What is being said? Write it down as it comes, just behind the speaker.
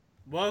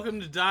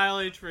Welcome to Dial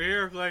H for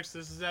HeroClix.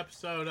 This is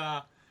episode,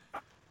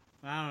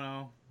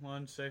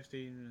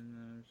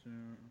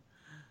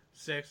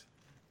 166.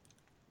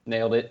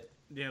 Nailed it.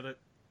 Nailed it.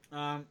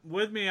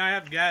 With me, I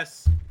have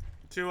guests.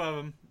 Two of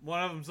them.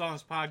 One of them's on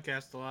this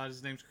podcast a lot.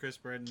 His name's Chris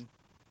Britton.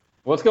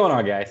 What's going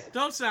on, guys?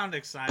 Don't sound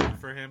excited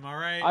for him, all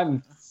right?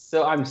 I'm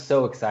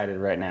so excited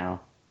right now.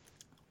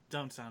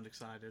 Don't sound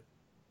excited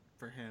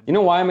for him. You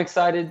know why I'm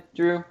excited,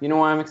 Drew? You know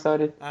why I'm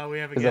excited? We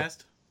have a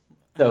guest.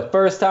 The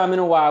first time in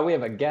a while we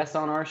have a guest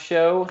on our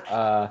show.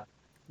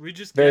 We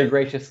just very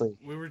graciously.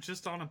 We were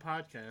just on a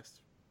podcast.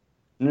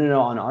 No,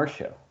 on our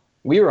show.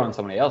 We were on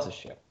somebody else's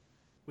show.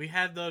 We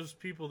had those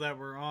people that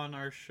were on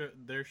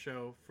their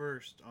show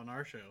first on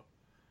our show.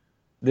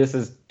 This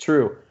is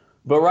true.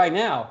 But right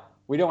now,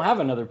 we don't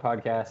have another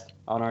podcast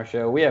on our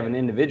show. We have an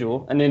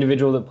individual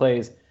that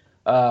plays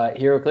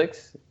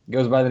HeroClix.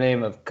 Goes by the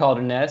name of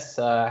Calder Ness.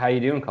 How you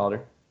doing,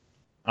 Calder?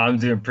 I'm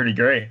doing pretty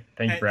great.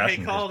 Thank you for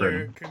asking. Hey,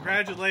 Calder,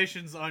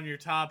 congratulations on your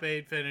top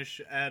 8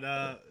 finish at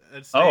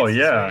States. Oh,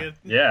 yeah.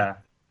 Yeah.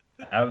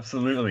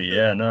 Absolutely.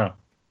 Yeah, no.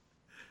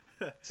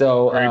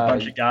 So, great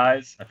bunch of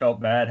guys. I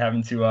felt bad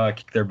having to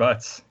kick their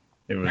butts.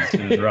 It was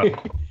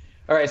rough.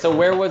 All right, so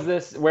where was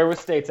this? Where was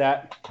States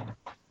at?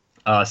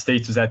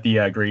 States was at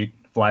the great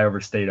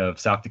flyover state of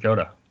South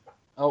Dakota.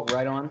 Oh,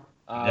 right on.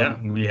 Yeah,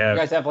 we have.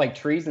 You guys have like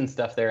trees and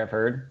stuff there, I've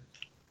heard.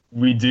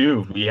 We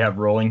do. We have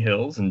rolling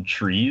hills and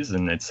trees,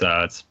 and it's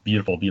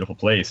beautiful, beautiful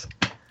place.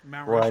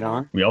 Mount Rushmore. Right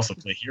on. We also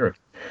play here.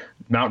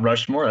 Mount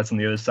Rushmore, that's on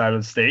the other side of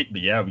the state,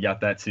 but yeah, we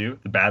got that too.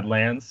 The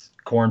Badlands,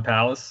 Corn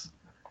Palace.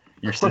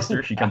 Your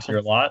sister, she comes here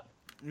a lot.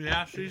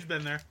 Yeah, she's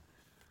been there.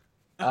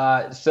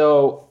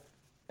 So,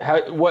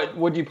 what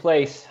would you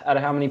place out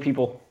of how many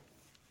people?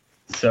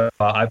 So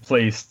I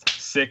placed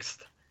 6th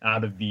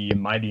out of the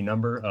mighty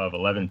number of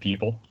 11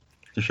 people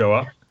to show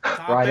up.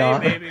 Top Right 8,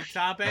 on. baby.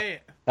 Top 8.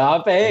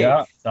 Top 8.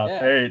 Yeah, top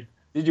Yeah. 8.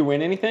 Did you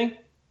win anything?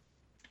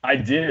 I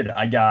did.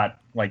 I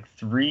got like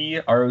 3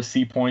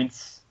 ROC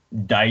points,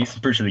 dice.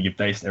 I'm pretty sure they give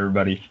dice to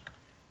everybody.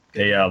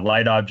 A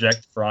light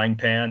object, frying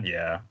pan,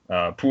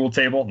 pool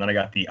table, and then I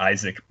got the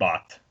Isaac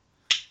bot.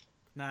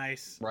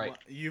 Nice. Right.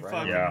 You Right.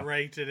 fucking Yeah.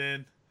 raked it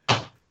in.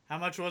 How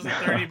much was it?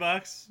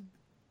 $30?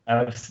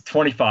 It's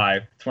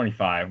 25.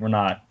 We're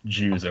not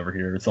Jews over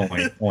here. It's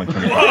only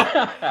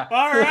 25.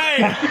 All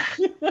right.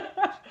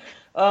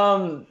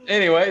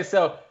 Anyway,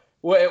 so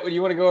what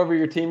you want to go over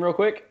your team real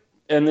quick,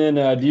 and then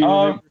do you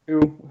remember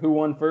who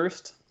won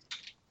first?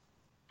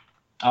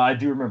 I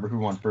do remember who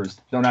won first.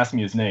 Don't ask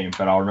me his name,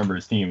 but I'll remember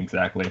his team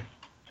exactly.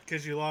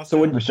 Because you lost. So it.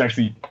 what- Which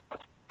actually,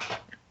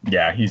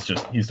 yeah, he's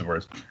the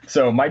worst.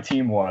 So my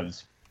team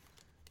was,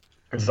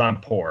 because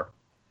I'm poor,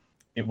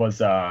 it was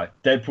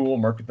Deadpool,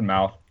 Merc with the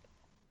Mouth,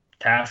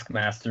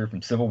 Taskmaster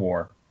from Civil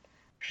War,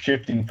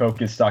 Shifting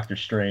Focus, Doctor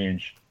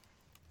Strange,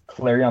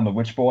 Clarion the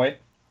Witch Boy,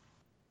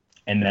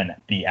 and then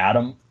the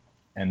Atom.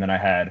 And then I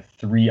had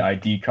 3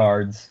 ID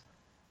cards.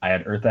 I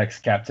had Earth X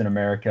Captain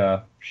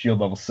America, Shield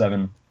level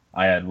 7.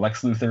 I had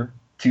Lex Luthor,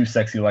 2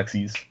 sexy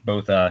Lexis,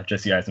 both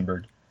Jesse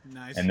Eisenberg.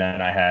 Nice. And then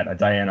I had a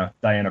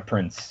Diana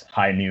Prince,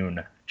 High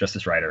Noon,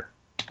 Justice Rider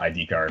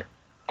ID card.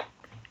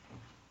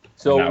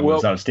 So And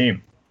that was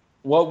team.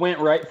 what went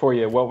right for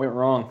you? What went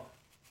wrong?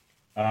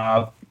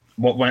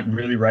 What went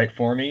really right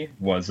for me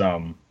was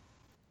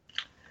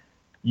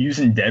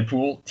using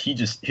Deadpool.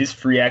 His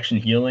free action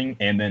healing,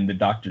 and then the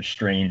Doctor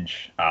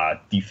Strange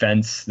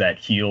defense that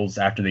heals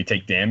after they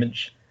take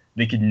damage.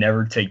 They could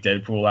never take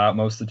Deadpool out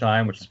most of the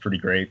time, which is pretty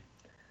great.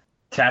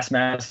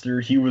 Taskmaster,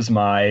 he was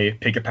my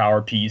pick a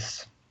power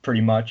piece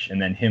pretty much,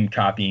 and then him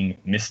copying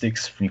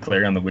Mystics from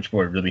Clarion the Witch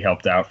Boy really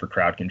helped out for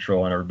crowd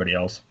control and everybody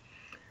else.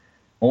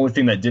 Only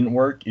thing that didn't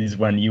work is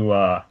when you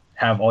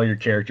have all your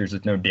characters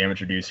with no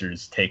damage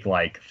reducers take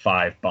like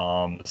 5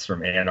 bombs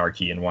from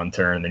Anarchy in one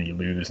turn, and then you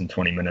lose in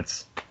 20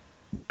 minutes.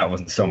 That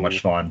wasn't so much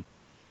fun.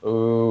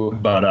 Ooh.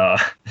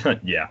 But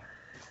yeah.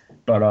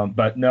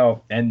 But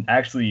no, and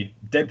actually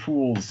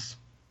Deadpool's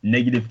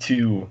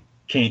 -2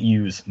 can't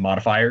use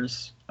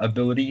modifiers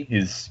ability.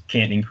 His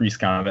can't increase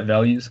combat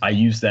values. I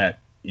used that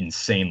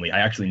insanely. I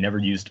actually never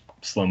used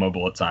slow-mo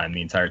bullet time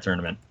the entire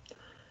tournament,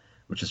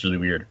 which is really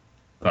weird.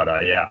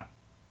 But yeah.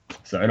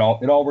 So it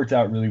all worked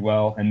out really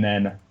well. And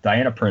then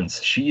Diana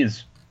Prince, she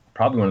is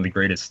probably one of the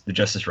greatest, the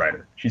Justice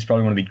Rider. She's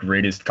probably one of the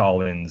greatest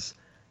call-ins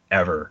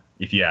ever,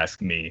 if you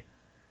ask me.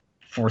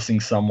 Forcing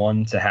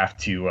someone to have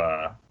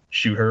to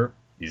shoot her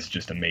is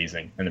just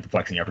amazing. And then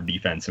flexing up her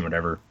defense and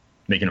whatever,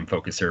 making him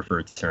focus her for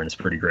a turn is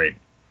pretty great.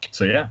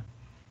 So yeah.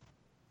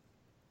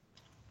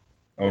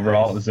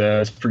 Overall, it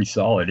was pretty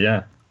solid,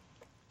 yeah.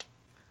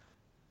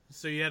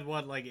 So you had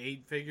what, like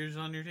 8 figures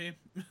on your team?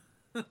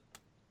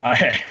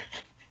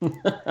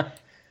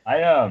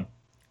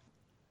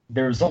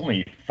 There was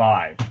only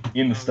 5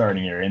 in the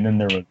starting area, and then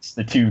there was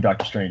the 2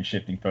 Doctor Strange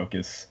Shifting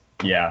Focus.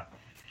 Yeah.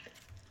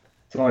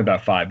 It's only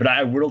about 5, but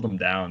I whittled them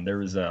down. There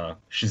was a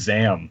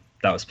Shazam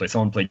that was played.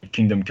 Someone played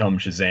Kingdom Come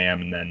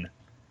Shazam, and then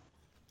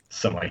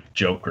some like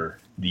Joker,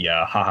 the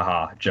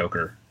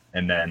Joker,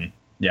 and then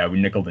yeah,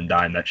 we nickeled and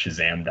dimed that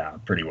Shazam down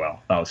pretty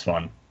well. That was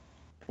fun.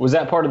 Was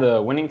that part of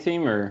the winning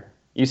team, or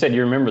you said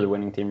you remember the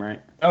winning team,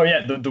 right? Oh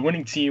yeah, the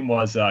winning team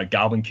was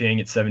Goblin King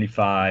at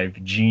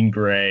 75, Jean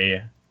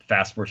Grey,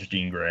 Fast Forces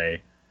Jean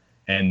Grey,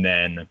 and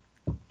then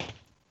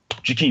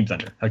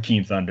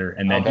Hakeem Thunder,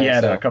 and then he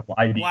had a couple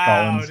ID wow,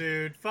 Collins.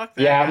 Dude, fuck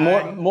that. Yeah,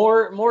 guy.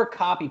 more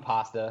copy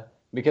pasta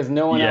because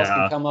no one else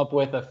can come up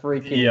with a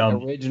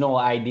freaking original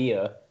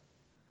idea.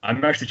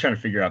 I'm actually trying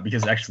to figure out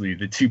because actually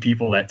the two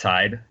people that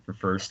tied for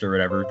first or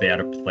whatever they had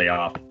a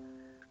playoff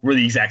were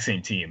the exact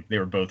same team. They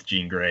were both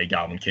Jean Grey,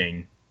 Goblin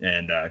King,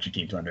 and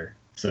Hakeem Thunder.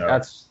 So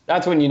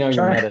that's when you know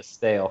your meta's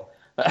stale.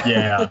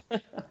 Yeah.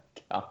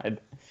 God.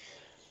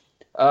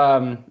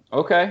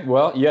 Okay.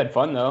 Well, you had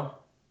fun though.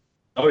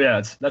 Oh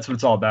yeah, that's what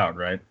it's all about,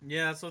 right?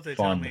 Yeah, that's what they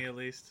tell me at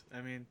least. I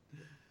mean,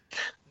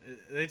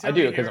 I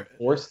do it because I'm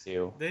forced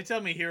to. They tell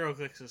me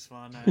HeroClix is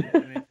fun. I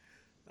mean,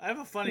 I have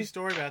a funny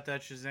story about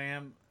that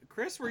Shazam.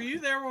 Chris, were you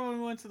there when we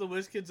went to the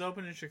WizKids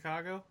Open in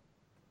Chicago?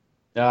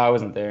 No, I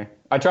wasn't there.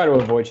 I try to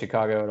avoid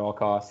Chicago at all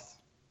costs.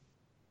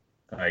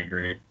 I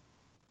agree.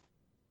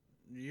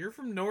 You're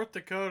from North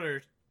Dakota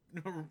or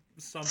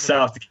something.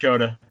 South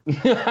Dakota.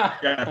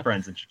 Got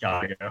friends in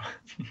Chicago.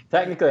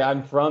 Technically,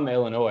 I'm from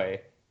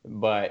Illinois,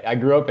 but I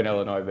grew up in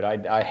Illinois, but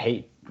I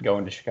hate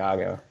going to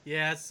Chicago.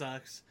 Yeah, it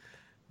sucks.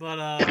 But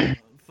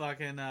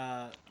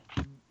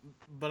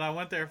but I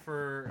went there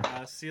for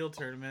a SEAL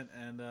tournament,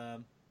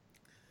 and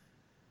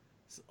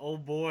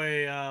old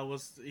boy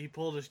he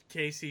pulled a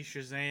KC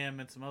Shazam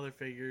and some other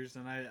figures,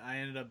 and I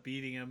ended up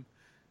beating him,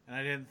 and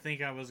I didn't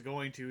think I was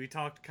going to. He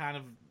talked kind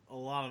of a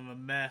lot of a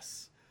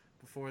mess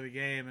before the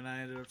game, and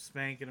I ended up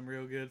spanking him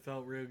real good.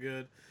 Felt real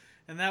good,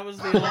 and that was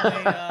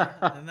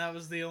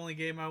the only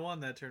game I won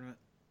that tournament.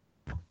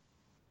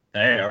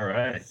 Hey, all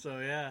right. So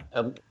yeah.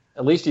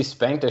 At least you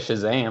spanked a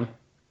Shazam.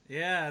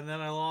 Yeah, and then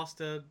I lost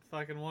to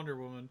fucking Wonder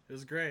Woman. It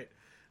was great.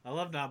 I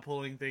love not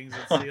pulling things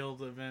at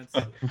sealed events.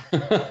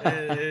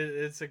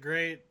 It's a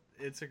great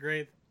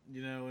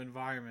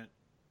environment.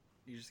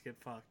 You just get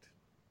fucked.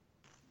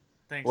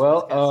 Thanks.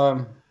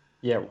 Well,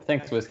 yeah,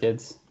 thanks,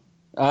 WizKids.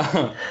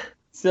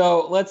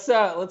 So let's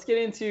get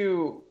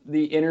into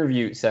the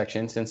interview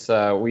section since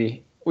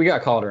we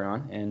got Calder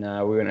on, and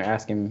we're going to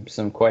ask him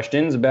some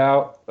questions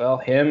about, well,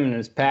 him and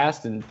his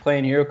past and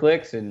playing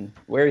HeroClix and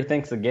where he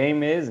thinks the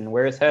game is and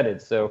where it's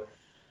headed. So,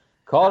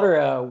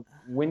 Calder,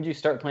 when did you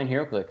start playing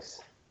HeroClix?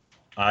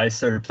 I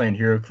started playing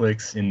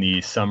HeroClix in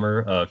the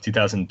summer of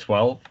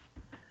 2012.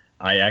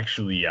 I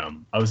actually, I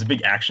was a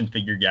big action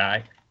figure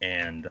guy,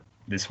 and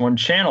this one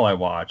channel I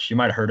watched, you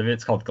might have heard of it.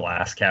 It's called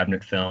Glass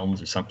Cabinet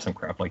Films or some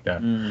crap like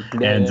that.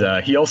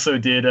 He also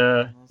did,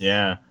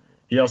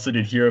 he also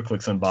did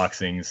HeroClix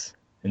unboxings.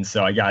 And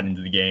so I got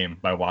into the game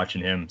by watching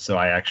him. So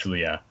I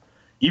actually,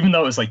 even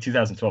though it was like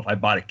 2012, I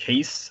bought a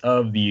case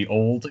of the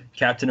old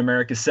Captain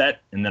America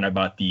set, and then I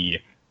bought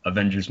the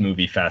Avengers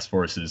movie Fast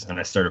Forces, and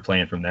I started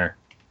playing from there.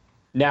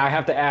 Now I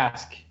have to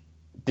ask,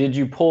 did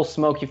you pull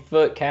Smokey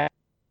Foot Cap?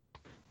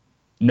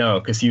 No,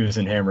 because he was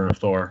in Hammer of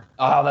Thor.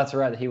 Oh, that's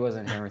right, he was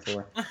in Hammer of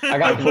Thor.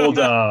 I pulled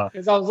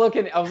because I was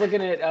looking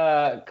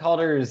at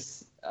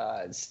Calder's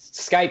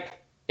Skype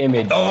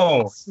image.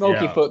 Oh,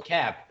 Smokey Foot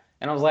Cap.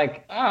 And I was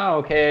like, oh,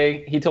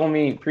 okay. He told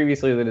me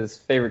previously that his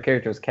favorite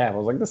character was Cap. I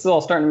was like, this is all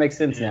starting to make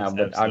sense now,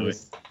 but absolutely. I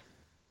just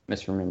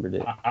misremembered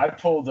it. I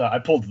pulled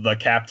the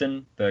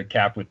Captain, the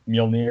Cap with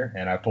Mjolnir,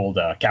 and I pulled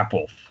Cap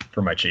Wolf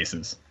for my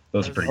chases.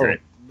 Those are pretty great.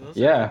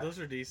 Those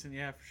are decent,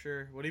 yeah, for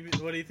sure. What do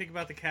you think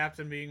about the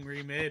Captain being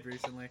remade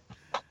recently?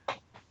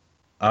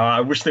 I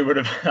wish they would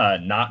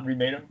have not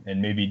remade him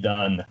and maybe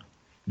done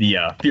the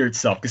Fear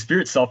Itself, because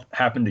Fear Itself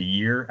happened a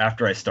year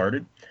after I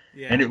started.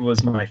 Yeah. And it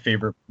was my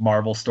favorite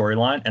Marvel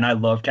storyline, and I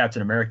love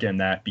Captain America in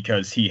that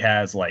because he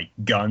has like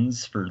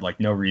guns for like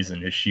no reason.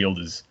 His shield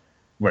is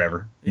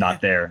whatever,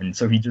 not there, and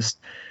so he just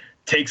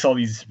takes all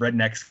these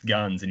rednecks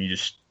guns and he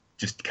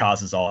just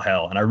causes all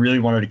hell. And I really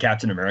wanted a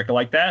Captain America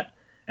like that,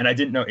 and I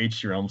didn't know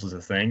H.G. Realms was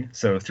a thing.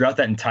 So throughout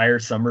that entire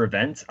summer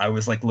event, I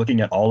was like looking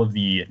at all of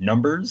the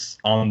numbers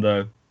on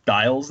the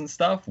dials and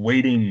stuff,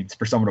 waiting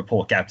for someone to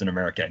pull Captain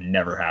America. It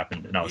never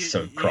happened, and I was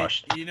so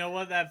crushed. You know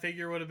what that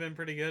figure would have been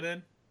pretty good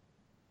in?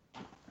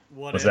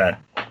 What's that?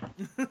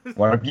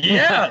 What?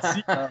 Yeah.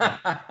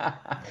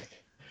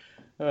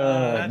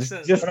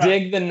 Just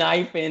dig the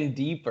knife in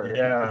deeper.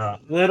 Yeah, a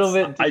little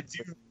bit. I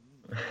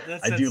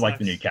do like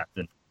the new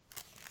Captain.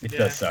 It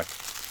does suck.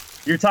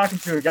 You're talking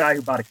to a guy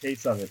who bought a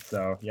case of it,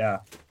 so yeah.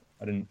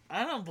 I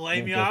don't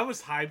blame you. I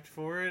was hyped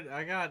for it.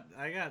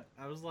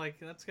 I was like,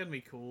 that's gonna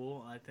be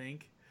cool. I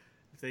think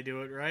if they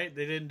do it right.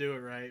 They didn't do it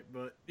right,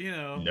 but you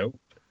know. Nope.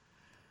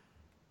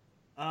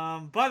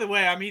 By the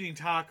way, I'm eating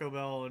Taco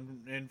Bell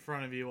in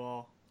front of you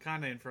all.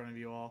 Kind of in front of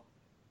you all.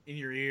 In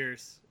your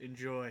ears.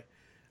 Enjoy.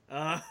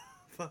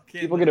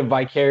 People get to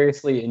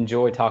vicariously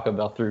enjoy Taco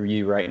Bell through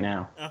you right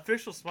now.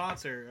 Official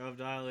sponsor of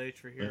Dial H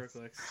for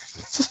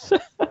HeroClix.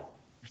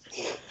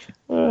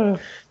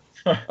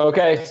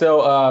 Okay,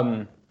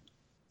 so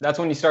that's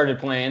when you started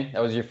playing.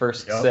 That was your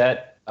first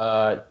set.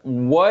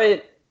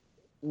 What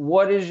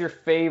is your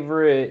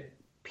favorite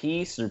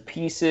piece or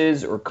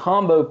pieces or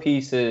combo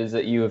pieces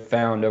that you have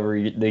found over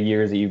the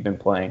years that you've been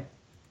playing?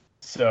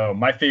 So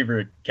my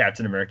favorite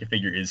Captain America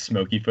figure is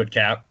Smokey Foot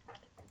Cap.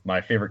 My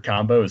favorite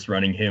combo is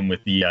running him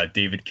with the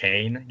David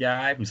Kane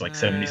guy, who's like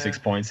 76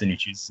 points, and he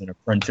chooses an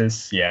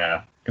apprentice.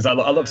 Yeah, because I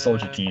love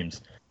soldier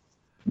teams.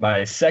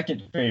 My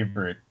second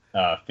favorite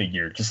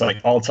figure, just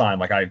like all time,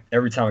 like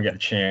every time I get a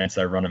chance,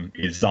 I run him,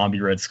 is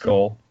Zombie Red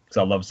Skull, because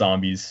I love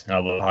zombies and I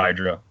love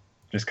Hydra,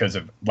 just because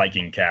of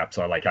liking Cap,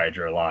 so I like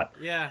Hydra a lot.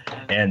 Yeah.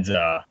 And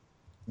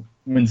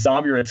when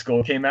Zombie Red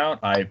Skull came out,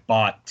 I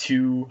bought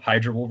 2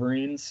 Hydra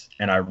Wolverines,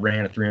 and I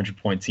ran a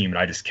 300-point team, and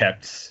I just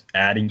kept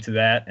adding to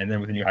that. And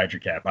then with the new Hydra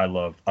Cap,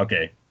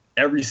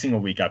 every single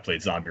week I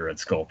played Zombie Red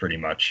Skull pretty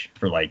much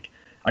for I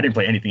didn't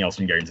play anything else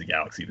from Guardians of the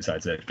Galaxy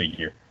besides that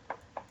figure.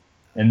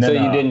 And then,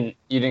 so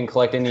you didn't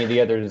collect any of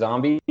the other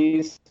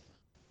zombies?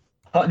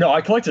 No, I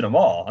collected them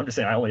all. I'm just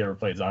saying I only ever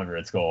played Zombie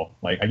Red Skull.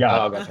 I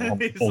got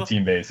a full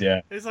team base,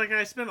 yeah. It's like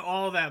I spent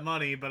all that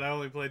money, but I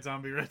only played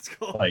Zombie Red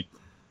Skull.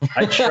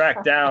 I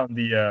tracked down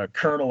the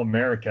Colonel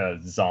America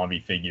zombie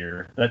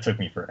figure. That took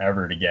me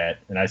forever to get,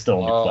 and I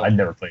still I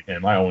never played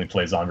him. I only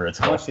play Zombie Red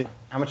Skull.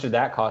 How much did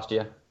that cost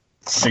you?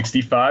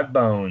 65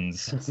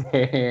 bones.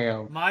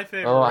 Damn. My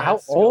favorite. Oh,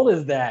 how old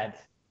is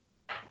that?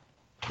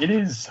 It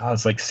is.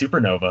 It's like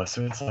Supernova,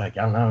 so it's I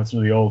don't know. It's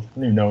really old. I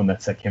don't even know when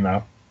that set came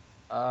out.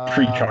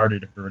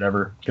 Pre-carded or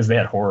whatever, because they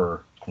had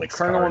horror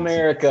Colonel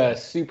America,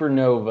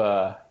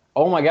 Supernova.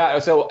 Oh my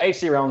god! So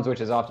HC Realms,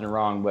 which is often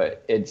wrong,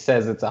 but it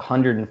says it's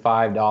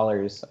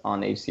 $105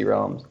 on HC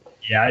Realms.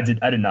 Yeah, I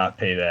did not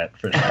pay that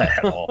for that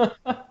at all.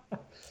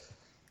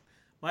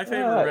 My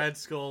favorite Red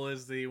Skull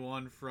is the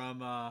one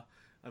from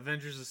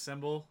Avengers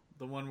Assemble,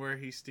 the one where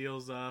he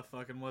steals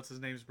fucking what's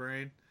his name's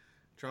brain,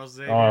 Charles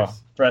Xavier. Oh,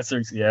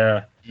 Pressers,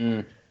 yeah.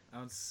 That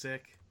one's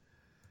sick.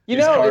 You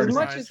know, as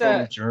much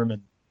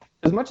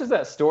as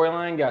that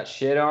storyline got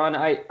shit on,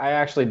 I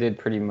actually did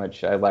pretty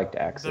much. I liked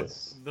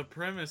Axis. The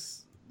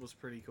premise was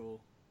pretty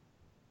cool.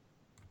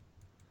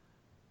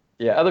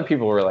 Yeah, other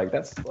people were like,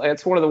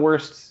 that's one of the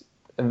worst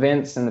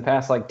events in the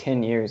past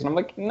 10 years, and I'm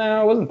like,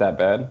 no, it wasn't that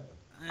bad.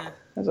 It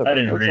was okay. I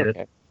didn't read it.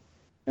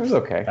 It was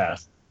okay.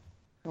 Pass.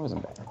 It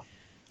wasn't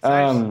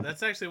bad.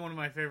 That's actually one of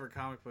my favorite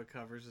comic book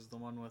covers. Is the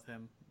one with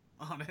him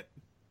on it.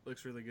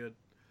 Looks really good.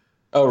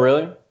 Oh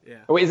really? Yeah.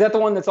 Oh, wait, is that the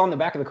one that's on the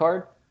back of the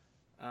card?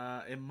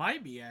 It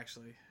might be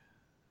actually.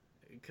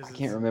 I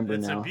can't remember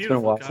now. It's a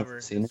beautiful cover.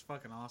 It's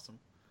fucking awesome.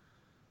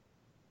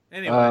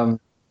 Anyway.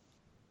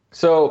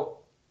 So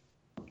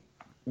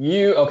when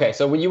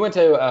you went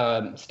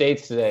to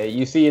States today,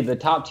 you see the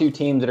top 2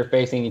 teams that are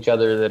facing each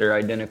other that are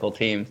identical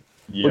teams,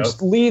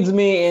 which leads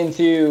me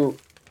into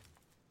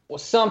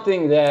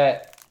something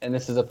that, and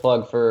this is a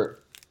plug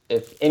for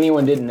if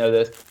anyone didn't know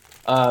this,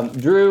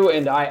 Drew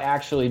and I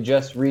actually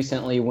just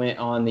recently went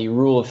on the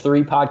Rule of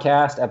 3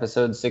 podcast,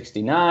 episode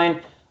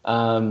 69.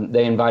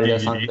 They invited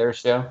us on their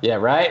show. Yeah,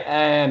 right?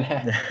 And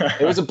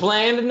it was a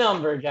planned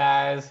number,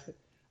 guys.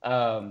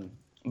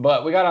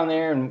 But we got on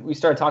there and we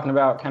started talking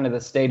about kind of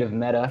the state of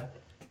meta.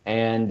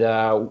 And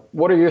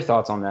what are your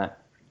thoughts on that?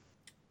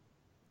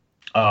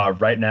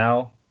 Right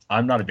now,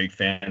 I'm not a big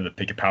fan of the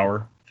Pick a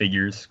Power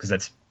figures because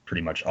that's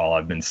pretty much all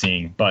I've been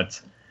seeing. But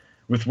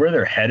with where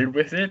they're headed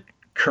with it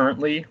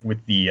currently,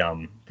 with the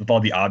with all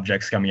the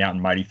objects coming out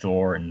in Mighty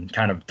Thor and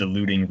kind of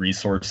diluting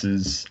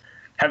resources,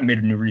 haven't made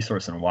a new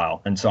resource in a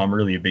while. And so I'm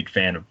really a big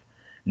fan of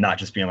not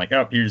just being like,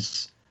 oh,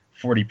 here's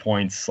 40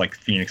 points like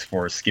Phoenix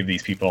Force, give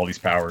these people all these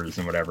powers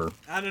and whatever.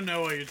 I don't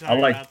know what you're talking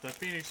about. The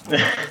Phoenix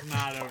Force was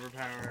not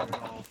overpowered at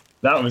all.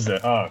 That was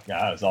that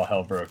was all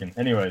hell broken.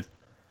 Anyways,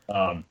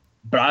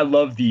 but I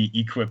love the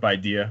equip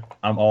idea.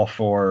 I'm all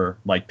for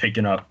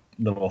picking up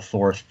little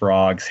Thor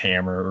Frog's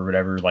hammer or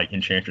whatever,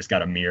 Enchantress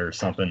got a mirror or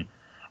something.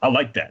 I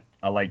like that.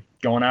 I like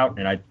going out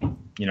and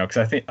because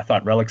I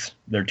thought relics,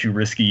 they're too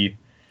risky.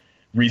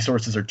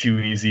 Resources are too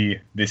easy.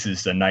 This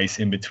is a nice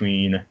in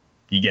between.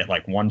 You get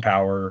 1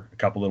 power, a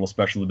couple little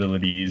special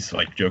abilities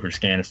like Joker's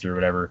Canister or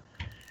whatever,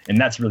 and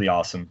that's really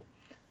awesome.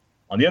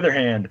 On the other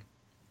hand,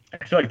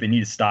 I feel like they need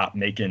to stop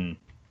making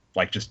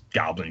just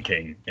Goblin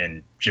King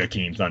and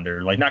Jakeem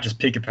Thunder, not just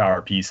pick a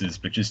power pieces,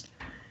 but just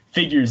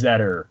figures that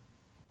are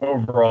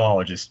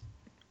overall just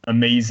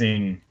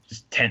amazing,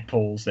 just tent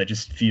poles that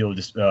just feel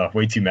just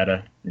way too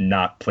meta,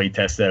 not play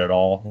tested at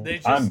all. They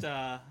just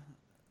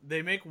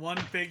they make one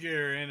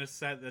figure in a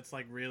set that's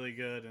really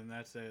good, and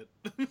that's it.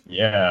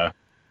 Yeah,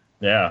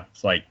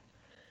 it's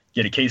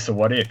get a case of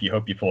What If. You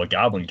hope you pull a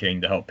Goblin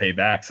King to help pay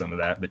back some of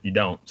that, but you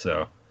don't.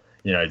 So,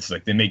 it's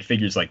they make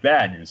figures like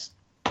that, and just,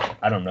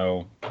 I don't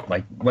know,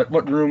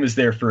 what room is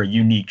there for a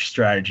unique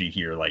strategy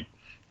here?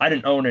 I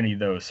didn't own any of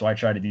those, so I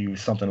tried to do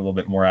something a little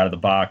bit more out of the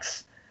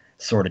box,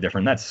 sort of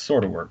different. That's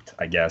sort of worked,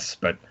 I guess,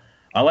 but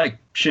I like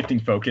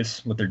shifting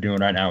focus, what they're doing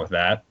right now with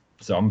that.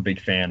 So I'm a big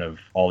fan of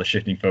all the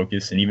shifting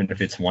focus, and even if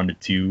it's 1 to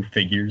 2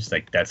 figures,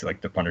 that's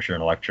the Punisher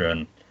and Elektra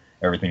and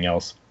everything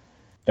else.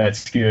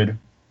 That's good.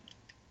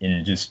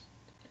 And just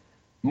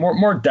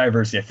more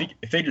diversity. I think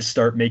if they just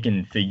start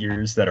making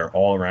figures that are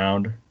all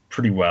around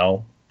pretty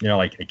well, You know,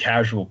 like a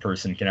casual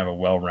person can have a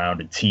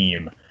well-rounded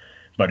team,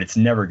 but it's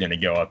never going to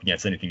go up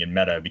against anything in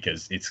meta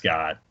because it's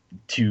got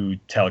 2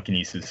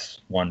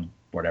 telekinesis, 1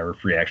 whatever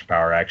free action,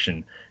 power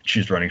action,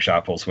 choose running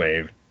shot, pulse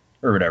wave,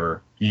 or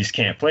whatever. You just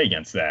can't play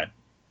against that.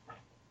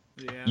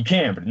 Yeah. You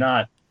can, but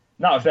not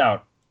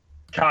without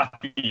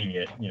copying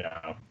it, you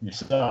know,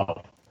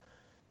 yourself.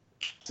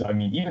 So I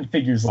mean, even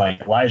figures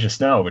like Elijah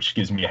Snow, which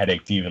gives me a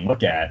headache to even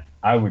look at,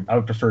 I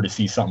would prefer to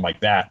see something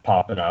like that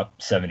popping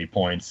up 70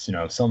 points. You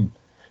know,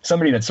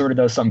 somebody that sort of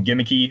does something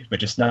gimmicky, but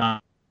just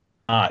not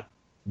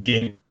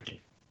gimmicky.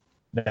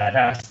 That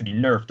has to be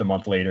nerfed a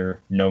month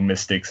later. No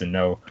mystics and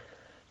no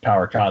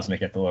power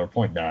cosmic at the lower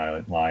point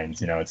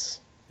lines. You know,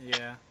 it's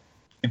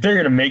if they're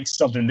gonna make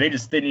something, they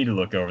need to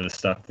look over this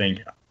stuff.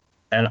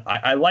 And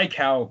I like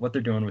what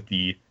they're doing with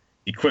the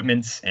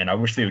equipments, and I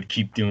wish they would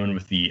keep doing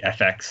with the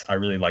FX. I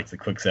really liked the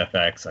Clicks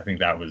FX. I think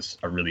that was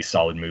a really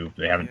solid move.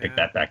 They haven't picked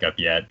that back up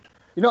yet.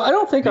 You know, I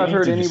don't think I've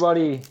heard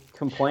anybody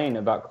complain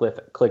about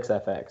Clicks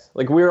FX.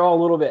 Like, we were all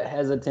a little bit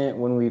hesitant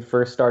when we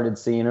first started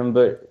seeing them,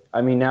 but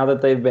I mean, now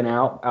that they've been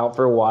out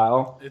for a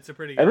while, it's a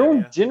pretty good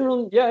everyone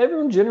idea.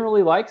 everyone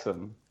generally likes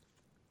them.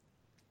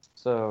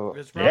 So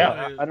it's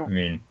probably, I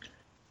mean,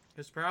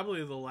 it's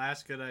probably the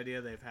last good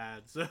idea they've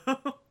had. So.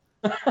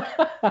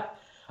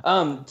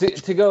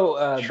 To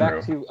go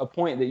back to a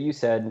point that you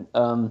said,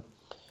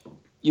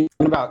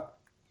 about.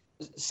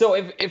 So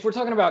if we're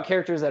talking about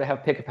characters that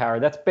have pick a power,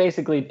 that's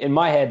basically, in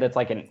my head, that's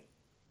like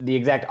the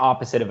exact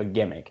opposite of a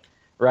gimmick,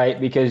 right?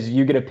 Because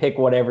you get to pick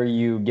whatever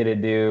you get to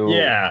do.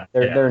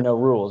 There are no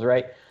rules,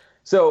 right?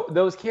 So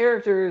those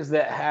characters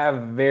that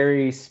have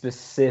very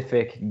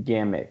specific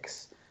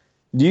gimmicks,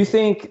 do you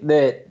think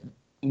that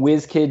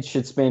WizKids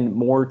should spend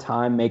more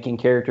time making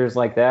characters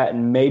like that?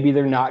 And maybe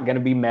they're not going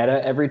to be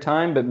meta every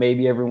time, but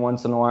maybe every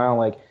once in a while,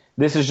 like,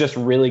 this is just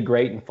really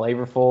great and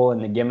flavorful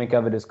and the gimmick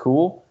of it is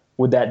cool.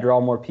 Would that draw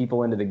more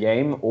people into the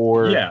game?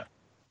 Or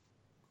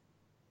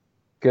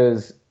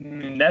because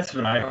that's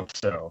what I hope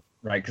so,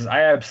 right? Because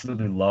I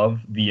absolutely love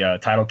the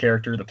title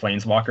character, the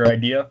Planeswalker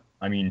idea.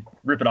 I mean,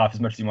 rip it off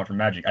as much as you want from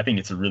Magic. I think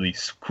it's a really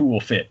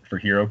cool fit for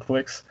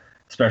HeroClix,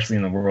 especially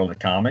in the world of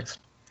comics.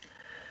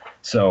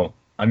 So,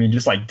 I mean,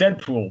 just like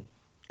Deadpool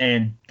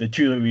and the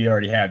 2 that we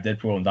already have,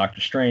 Deadpool and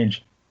Doctor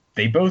Strange,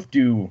 they both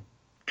do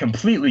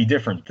completely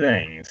different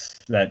things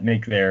that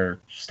make their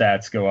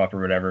stats go up or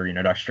whatever. You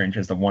know, Doctor Strange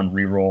has the 1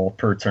 reroll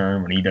per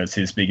turn when he does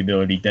his big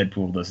ability.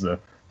 Deadpool does the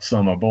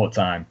slow-mo bullet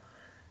time.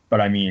 But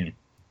I mean,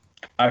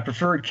 I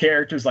prefer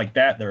characters like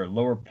that are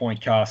lower point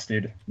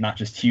costed, not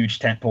just huge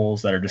tent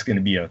poles that are just going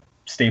to be a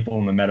staple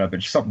in the meta, but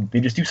just something.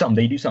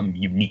 They do something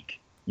unique.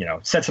 You know,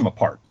 sets them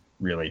apart,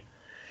 really.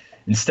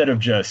 Instead of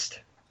just,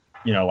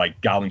 you know, like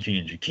Goblin King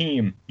and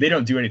Jakeem, they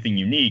don't do anything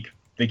unique.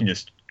 They can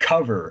just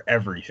cover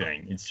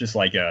everything. It's just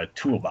like a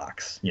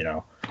toolbox, you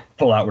know,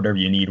 pull out whatever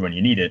you need when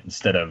you need it,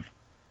 instead of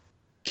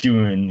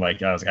doing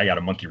like, I got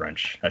a monkey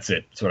wrench. That's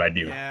it. That's what I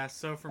do. Yeah.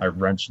 So I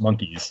wrench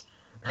monkeys.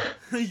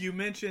 You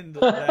mentioned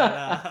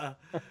that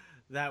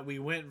that we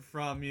went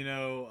from, you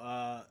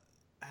know,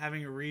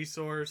 having a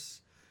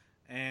resource,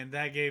 and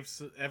that gave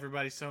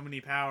everybody so many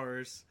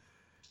powers,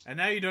 and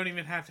now you don't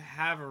even have to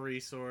have a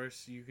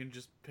resource. You can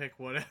just pick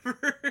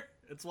whatever.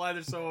 It's why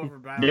they're so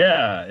overpowered.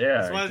 Yeah.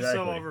 That's why they're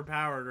so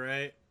overpowered,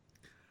 right?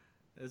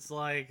 It's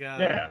like,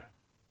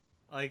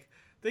 like,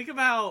 think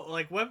about,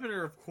 like,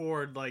 Weaponer of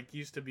Cord, like,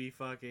 used to be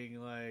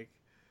fucking, like,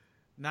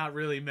 not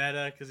really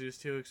meta because he was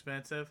too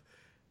expensive.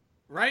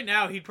 Right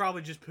now, he'd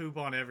probably just poop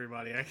on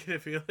everybody, I get a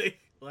feeling.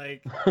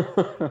 Like,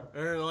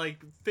 or, like,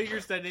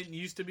 figures that didn't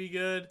used to be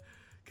good.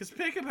 Because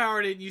pick a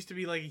power didn't used to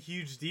be, like, a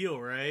huge deal,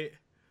 right?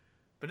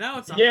 But now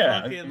it's a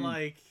fucking,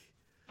 like,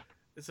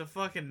 it's a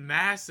fucking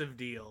massive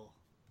deal.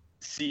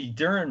 See,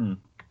 during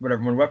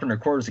when Weaponer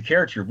Cord was a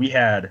character, we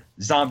had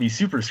Zombie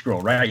Super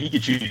Scroll, right? He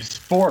could choose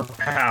 4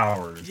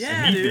 powers.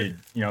 Yeah, and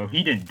dude.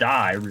 he didn't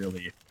die,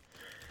 really.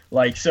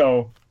 Like,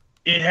 so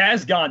it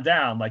has gone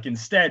down. Like,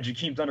 instead,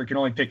 Jakeem Thunder can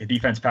only pick a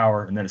defense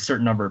power and then a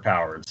certain number of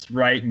powers,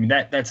 right? I mean,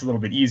 that's a little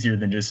bit easier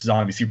than just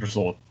Zombie Super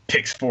Soul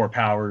picks 4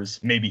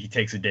 powers. Maybe he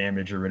takes a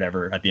damage or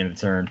whatever at the end of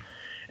the turn.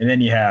 And then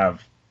you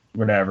have,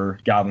 whatever,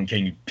 Goblin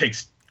King who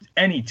picks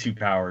any 2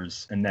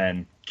 powers and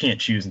then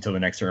can't choose until the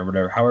next turn or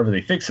whatever. However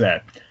they fix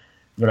that.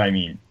 But I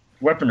mean,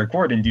 Weaponer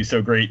Cord didn't do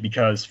so great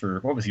because for,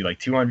 what was he, like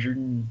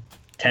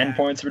 210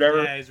 points or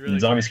whatever? Yeah, he's really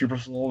and Zombie Super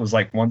Soul was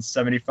like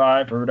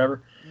 175 or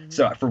whatever. Mm-hmm.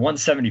 So for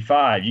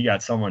 175, you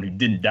got someone who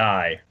didn't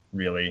die,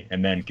 really,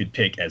 and then could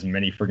pick as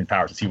many freaking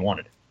powers as he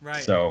wanted.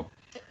 Right. So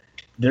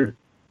they're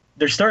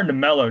starting to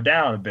mellow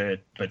down a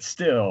bit, but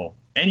still,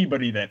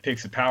 anybody that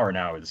picks a power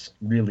now is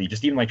really,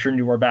 just even like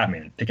Trinity War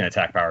Batman, pick an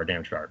attack power,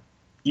 damage power.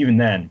 Even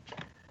then,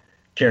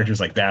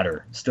 characters like that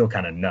are still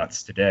kind of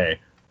nuts today.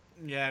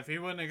 Yeah, if he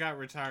wouldn't have got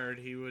retired,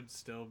 he would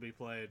still be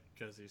played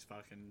because he's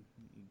fucking.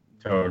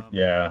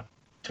 Yeah,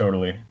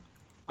 totally.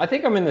 I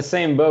think I'm in the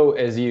same boat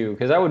as you,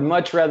 because I would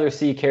much rather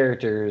see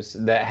characters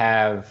that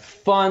have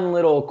fun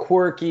little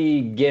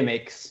quirky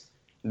gimmicks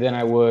than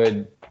I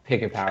would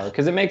pick a power,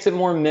 because it makes it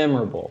more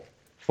memorable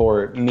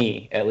for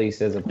me, at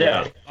least as a player.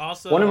 Yeah.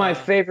 Also, One of my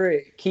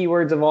favorite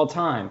keywords of all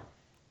time.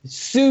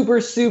 Super,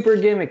 super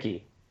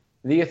gimmicky.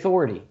 The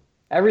Authority.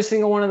 Every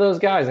single one of those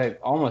guys,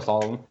 almost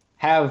all of them,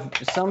 have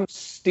some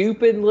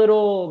stupid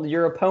little,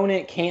 your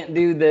opponent can't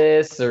do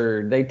this,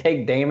 or they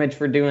take damage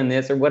for doing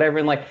this, or whatever.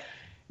 And like,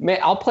 man,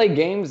 I'll play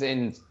games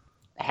and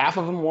half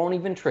of them won't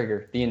even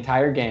trigger the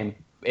entire game.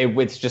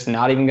 It's just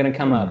not even going to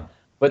come up.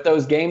 But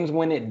those games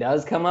when it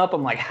does come up,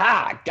 I'm like,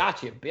 ha,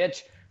 got you,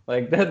 bitch.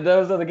 Like,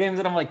 those are the games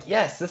that I'm like,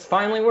 yes, this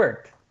finally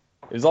worked.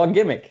 It was all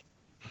gimmick.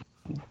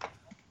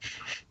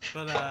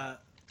 But,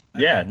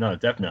 No,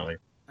 definitely.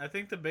 I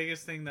think the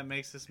biggest thing that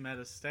makes this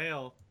meta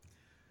stale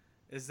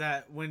is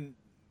that when,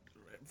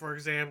 for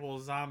example,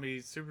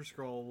 Zombie Super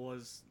Scroll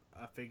was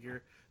a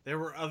figure, there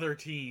were other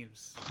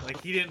teams.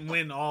 Like, he didn't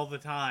win all the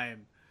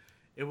time.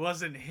 It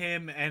wasn't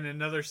him and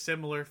another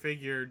similar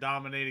figure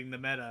dominating the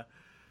meta.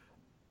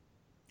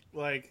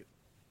 Like,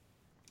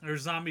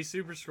 there's Zombie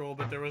Super Scroll,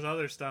 but there was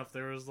other stuff.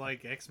 There was,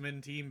 like,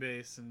 X-Men Team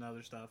Base and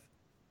other stuff.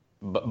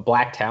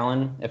 Black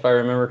Talon, if I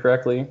remember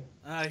correctly.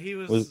 He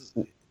was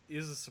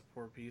a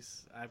support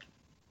piece.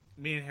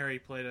 Me and Harry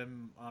played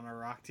him on our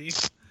rock team.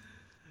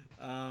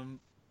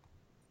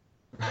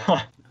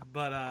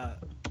 But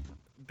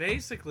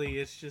basically,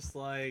 it's just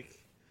like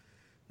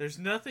there's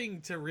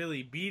nothing to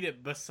really beat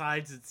it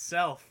besides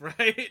itself,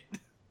 right?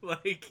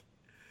 Like,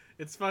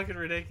 it's fucking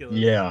ridiculous.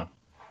 Yeah.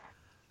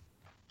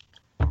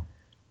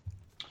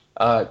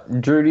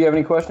 Drew, do you have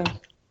any questions?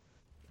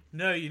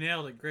 No, you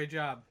nailed it. Great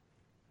job.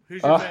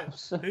 Who's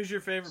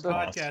your favorite so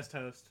podcast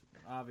host?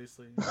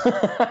 Obviously.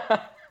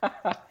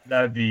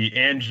 That would be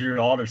Andrew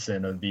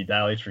Alderson of the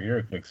Dial H for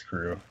HeroClix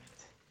crew.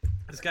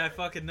 This guy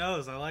fucking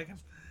knows. I like him.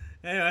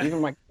 Anyway.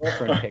 Even my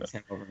girlfriend picks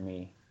him over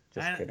me.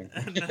 Just kidding.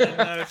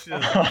 No, she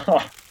doesn't.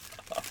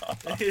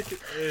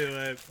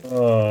 Anyway.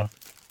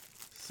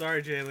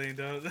 Sorry, Jaylene.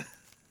 Don't.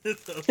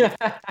 It's okay.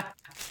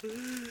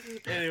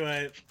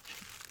 Anyway.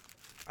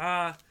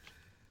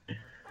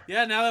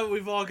 Yeah, now that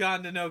we've all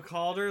gotten to know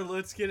Calder,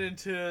 let's get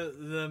into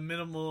the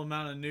minimal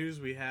amount of news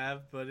we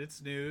have, but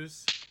it's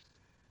news.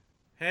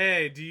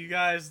 Hey, do you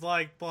guys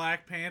like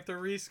Black Panther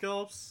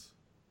resculpts?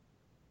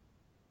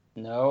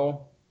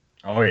 No.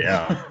 Oh,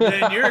 yeah.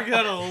 Then you're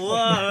gonna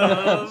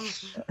love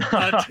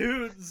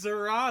Hatut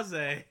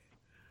Zaraze.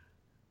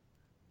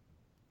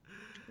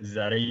 Is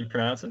that how you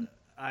pronounce it?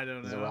 I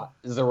don't know.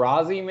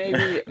 Zarazi,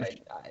 maybe?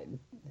 I'm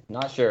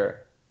not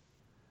sure.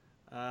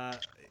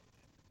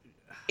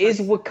 Does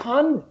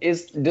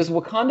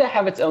Wakanda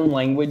have its own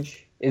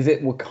language? Is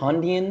it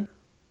Wakandian?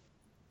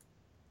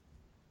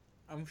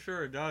 I'm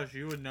sure it does.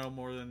 You would know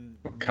more than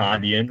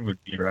Wakandian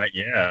would be right,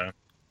 yeah.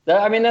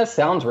 That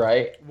sounds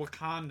right.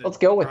 Wakandan. Let's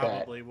go with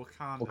probably. that.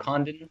 Wakandan.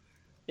 Wakandan?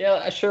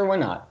 Yeah, sure, why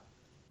not?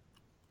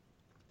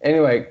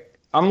 Anyway,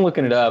 I'm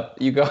looking it up.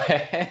 You go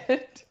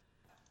ahead.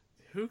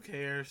 Who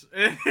cares?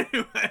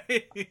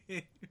 Anyway.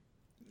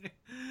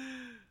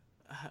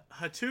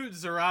 Hatut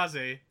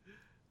Zaraze.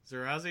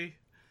 Zarazi?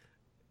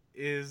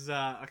 Is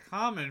a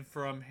common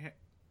from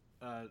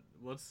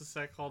what's the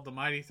set called? The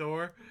Mighty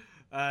Thor.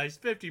 He's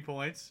 50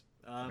 points.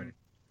 I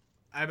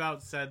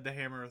about said the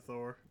Hammer of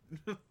Thor,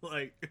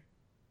 like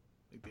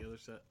the other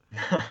set.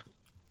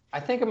 I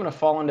think I'm gonna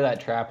fall into that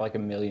trap like a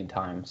million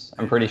times.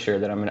 I'm pretty sure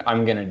that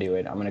I'm gonna do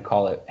it. I'm gonna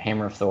call it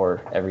Hammer of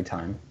Thor every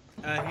time.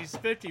 He's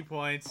 50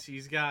 points.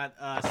 He's got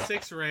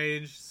 6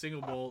 range,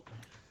 single bolt.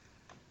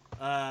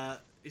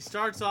 He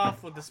starts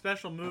off with the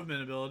special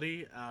movement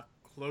ability.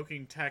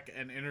 Cloaking tech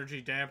and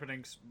energy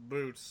dampening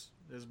boots.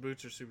 His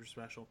boots are super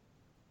special.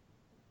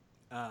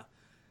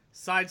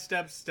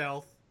 Sidestep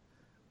stealth.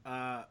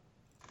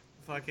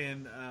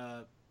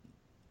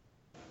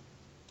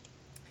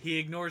 He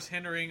ignores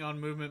hindering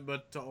on movement,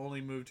 but to only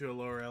move to a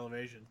lower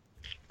elevation.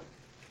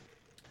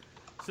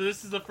 So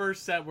this is the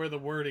first set where the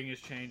wording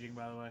is changing,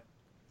 by the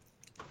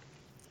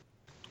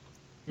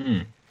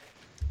way.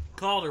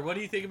 Calder, what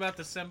do you think about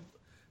the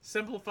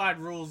simplified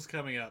rules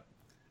coming up?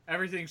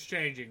 Everything's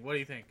changing. What do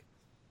you think?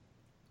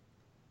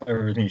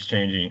 Everything's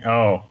changing.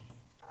 Oh,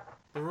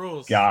 the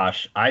rules.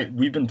 Gosh,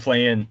 we've been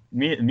playing.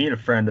 Me and a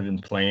friend have been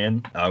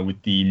playing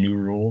with the new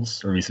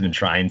rules, or we've been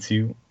trying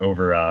to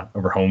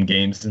over home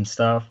games and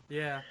stuff.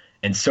 Yeah.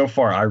 And so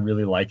far, I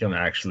really like them.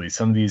 Actually,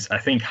 some of these, I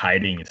think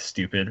hiding is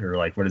stupid, or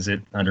like what is it,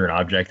 under an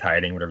object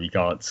hiding, whatever you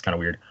call it. It's kind of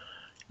weird.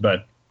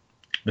 But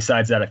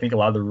besides that, I think a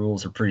lot of the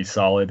rules are pretty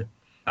solid.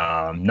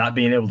 Not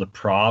being able to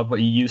prog what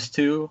you used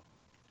to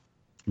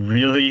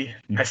really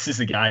messes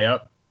the guy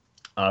up.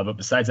 But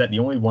besides that, the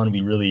only one we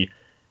really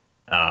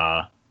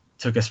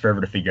took us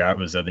forever to figure out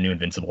was the new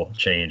Invincible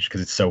change, because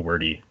it's so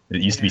wordy.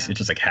 It used to be it's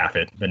just like half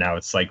it, but now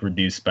it's like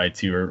reduced by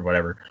 2 or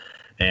whatever.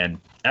 And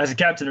as a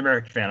Captain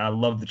America fan, I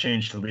love the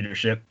change to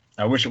leadership.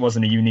 I wish it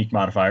wasn't a unique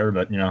modifier,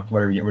 but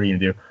what are you gonna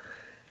do?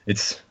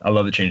 I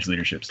love the change to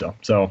leadership still.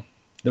 So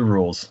the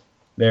rules,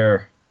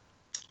 if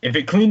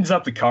it cleans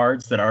up the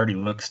cards that already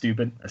look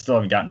stupid, I still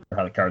haven't gotten to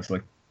how the cards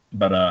look,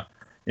 but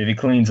if it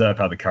cleans up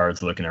how the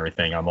cards look and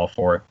everything, I'm all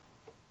for it.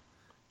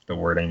 the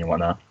wording and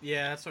whatnot.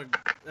 Yeah,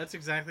 that's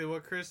exactly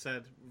what Chris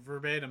said,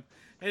 verbatim.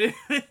 Anyway,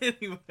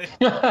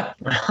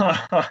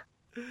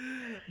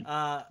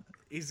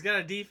 he's got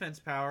a defense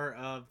power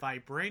of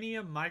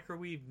vibranium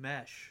microwave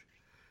mesh,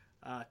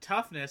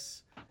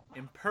 toughness,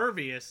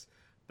 impervious,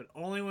 but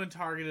only when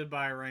targeted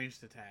by a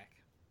ranged attack.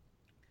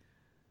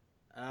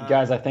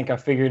 Guys, I think I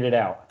figured it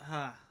out.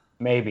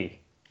 Maybe.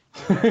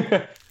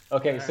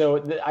 Okay,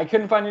 so I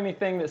couldn't find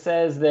anything that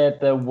says that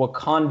the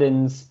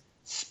Wakandans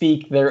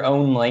speak their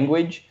own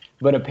language,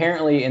 but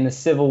apparently in the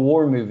Civil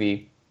War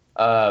movie,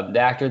 the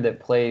actor that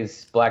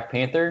plays Black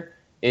Panther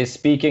is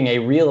speaking a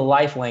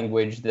real-life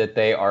language that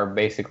they are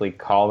basically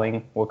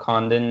calling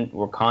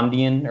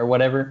Wakandian or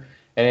whatever,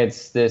 and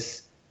it's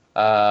this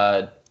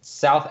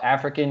South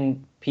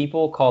African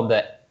people called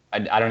I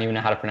don't even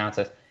know how to pronounce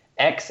this,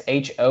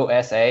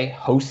 XHOSA,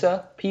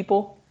 Hosa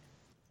people,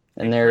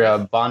 and they're a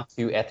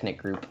Bantu ethnic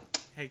group.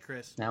 Hey,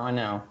 Chris. Now I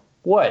know.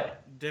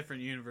 What?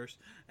 Different universe.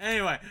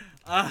 Anyway.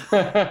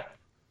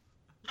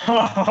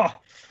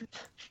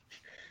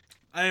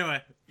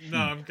 Anyway. No,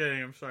 I'm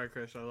kidding. I'm sorry,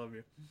 Chris. I love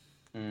you.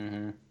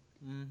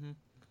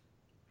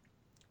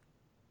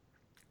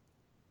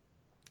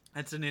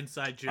 That's an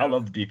inside joke. I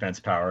love the defense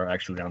power,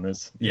 actually, on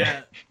this.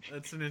 Yeah,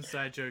 that's an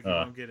inside joke. You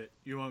won't get it.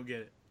 You won't get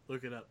it.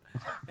 Look it up.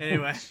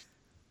 Anyway.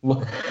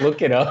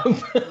 Look it up.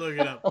 Look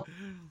it up.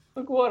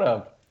 Look what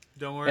up?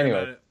 Don't worry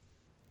about it.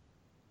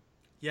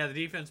 Yeah, the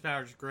defense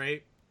power is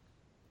great.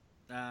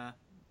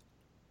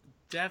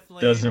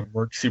 Definitely doesn't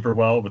work super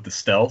well with the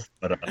stealth,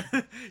 but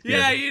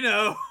yeah, you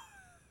know,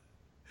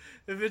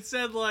 if it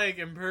said like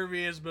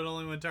impervious but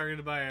only when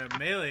targeted by a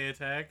melee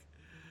attack,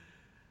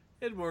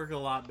 it'd work a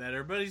lot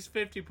better. But he's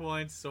 50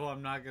 points, so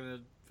I'm not gonna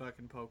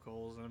fucking poke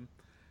holes in him.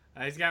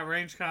 He's got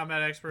ranged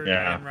combat expert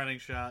and running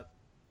shot.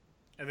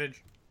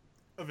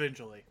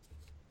 Eventually,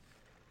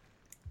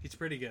 he's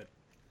pretty good.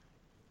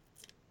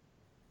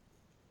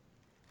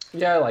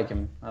 Yeah, I like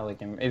him.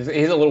 He's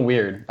a little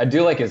weird. I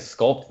do like his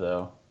sculpt,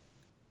 though.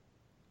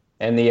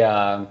 And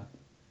the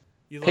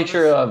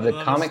picture of the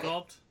comic.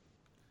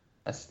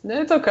 It's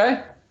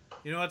okay.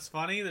 You know what's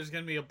funny? There's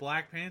going to be a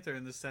Black Panther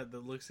in the set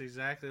that looks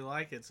exactly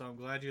like it, so I'm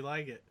glad you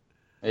like it.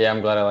 Yeah, I'm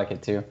glad I like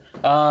it, too.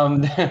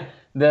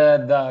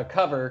 The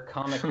cover,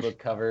 comic book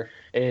cover,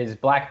 is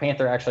Black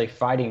Panther actually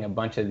fighting a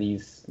bunch of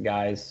these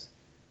guys.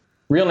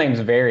 Real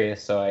name's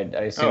Various, so I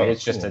assume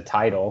it's just a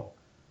title.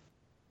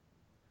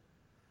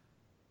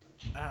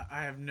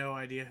 I have no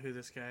idea who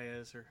this guy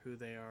is or who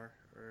they are.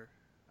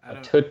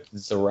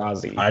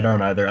 Zarazi. I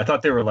don't either. I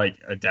thought they were like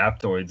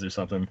adaptoids or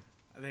something.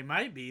 They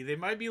might be. They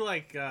might be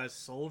like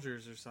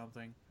soldiers or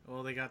something.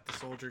 Well, they got the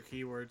soldier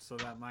keyword, so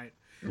that might...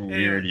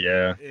 Weird,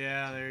 anyway,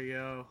 yeah, there you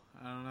go.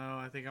 I don't know.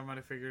 I think I might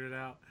have figured it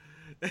out.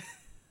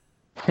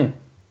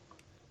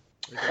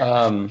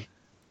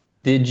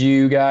 Did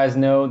you guys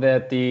know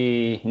that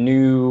the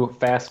new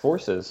Fast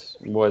Forces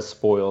was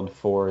spoiled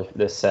for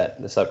this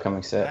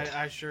upcoming set?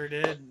 I sure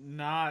did.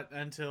 Not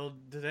until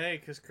today,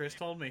 because Chris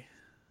told me.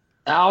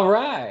 All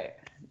right.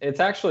 It's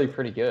actually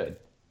pretty good.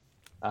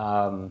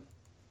 Caller,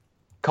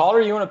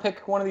 you want to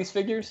pick one of these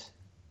figures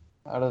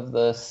out of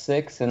the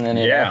 6? And then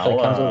it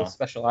actually comes with a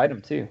special item,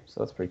 too.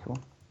 So that's pretty cool.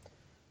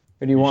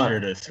 Who do you want?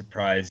 Sure to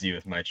surprise you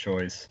with my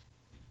choice.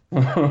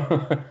 Go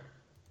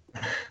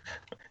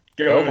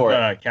for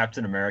with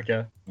Captain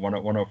America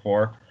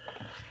 104.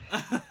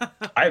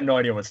 I have no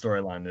idea what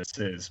storyline this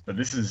is, but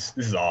this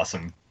is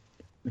awesome.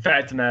 The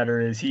fact of the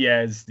matter is he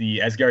has the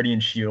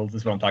Asgardian shield.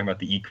 This is what I'm talking about,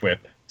 the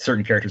equip.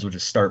 Certain characters will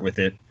just start with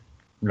it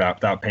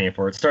without paying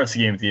for it. Starts the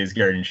game with the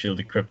Asgardian shield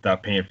equipped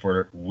without paying for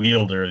it.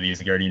 Wielder of the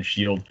Asgardian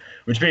shield,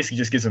 which basically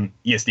just gives him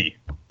ESD.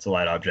 It's a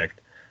light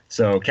object.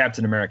 So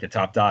Captain America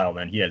top dial,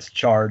 then he has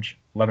charge,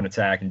 11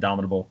 attack,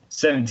 indomitable,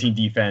 17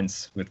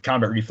 defense with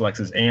combat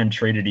reflexes and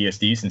traded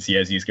ESD since he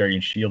has the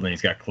Asgardian shield and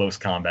he's got close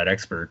combat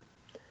expert.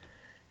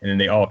 And then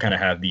they all kind of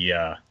have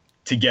the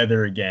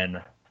together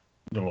again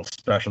little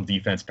special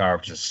defense power,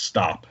 which is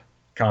stop,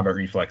 combat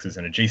reflexes,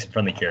 and adjacent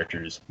friendly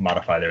characters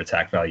modify their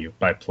attack value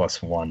by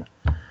 +1.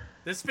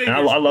 This figure's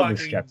I love this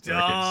fucking Captain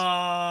America.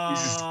 dumb.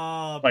 He's just,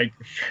 like,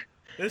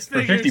 This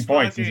for 50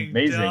 points, he's fucking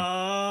amazing.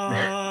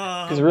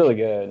 dumb. He's really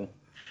good.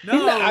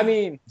 No, I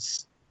mean,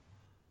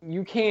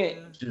 you can't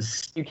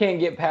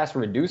get past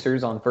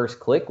reducers on first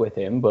click with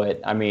him,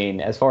 but I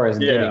mean, as far as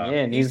getting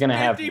in, he's gonna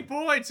have 50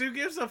 points. Who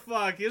gives a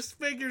fuck? His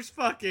figure's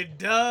fucking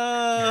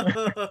dumb.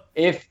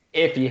 if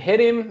you hit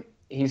him,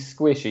 he's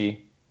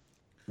squishy,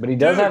 but he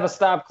does have a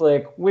stop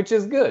click, which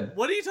is good.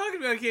 What are you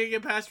talking about? Can't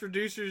get past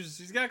reducers.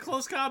 He's got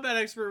close combat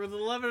expert with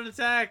 11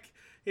 attack.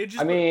 He's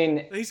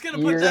gonna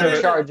put you're that gonna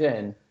in. charge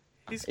in.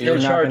 He'll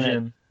charge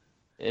in,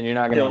 and you're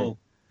not gonna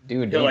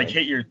do he'll like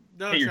hit your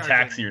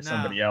taxi or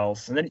somebody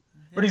else, and then.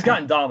 But he's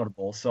got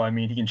Indomitable, so I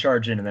mean he can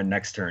charge in and then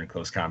next turn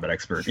close combat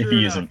expert if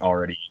he isn't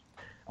already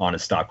on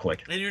his stop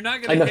click. And you're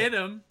not gonna hit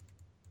him.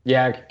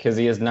 Yeah, because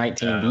he has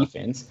 19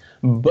 defense,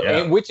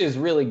 which is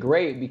really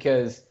great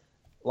because,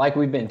 like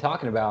we've been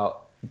talking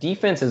about,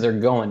 defenses are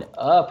going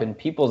up and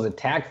people's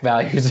attack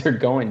values are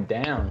going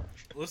down.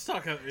 Let's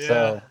talk. I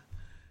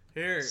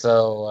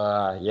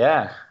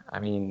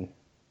mean,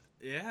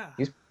 Yeah.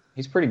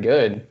 He's pretty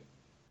good.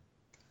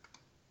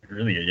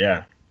 Really good,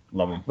 yeah.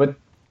 Love him. But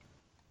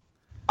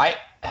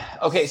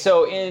okay,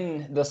 so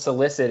in the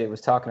solicit it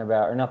was talking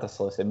about, or not the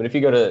solicit, but if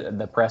you go to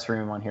the press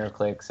room on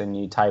HeroClix and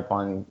you type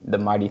on the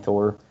Mighty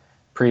Thor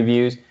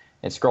previews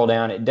and scroll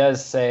down, it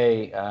does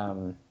say,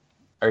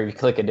 or you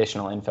click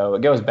additional info,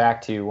 it goes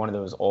back to one of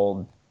those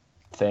old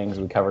things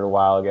we covered a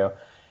while ago.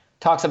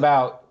 Talks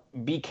about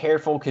be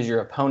careful because your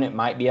opponent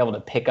might be able to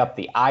pick up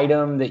the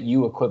item that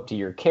you equip to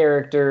your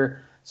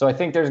character. So I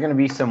think there's going to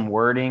be some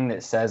wording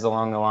that says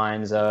along the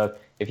lines of,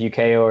 if you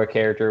KO a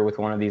character with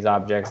one of these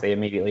objects, they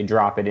immediately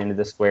drop it into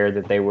the square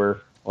that they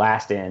were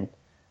last in,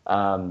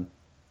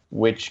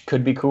 which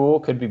could be cool,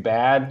 could be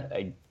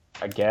bad.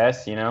 I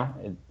guess,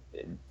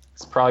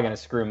 it's probably going to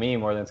screw me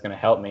more than it's going to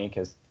help me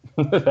because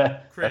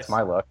that's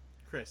my luck.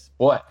 Chris.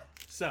 What?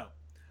 So,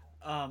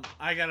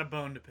 I got a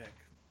bone to pick.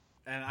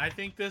 And I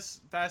think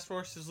this Fast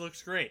Forces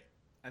looks great.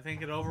 I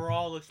think it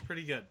overall looks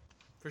pretty good.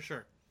 For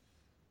sure.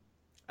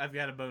 I've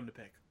got a bone to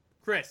pick.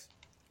 Chris,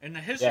 in the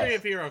history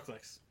of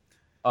HeroClix,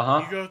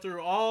 you go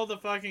through all the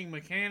fucking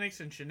mechanics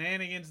and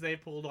shenanigans they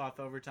pulled off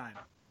over time.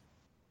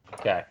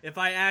 Okay. If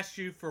I asked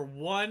you for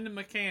one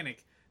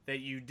mechanic that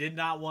you did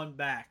not want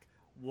back,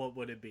 what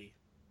would it be?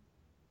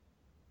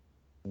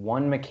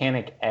 One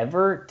mechanic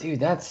ever? Dude,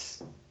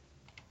 that's...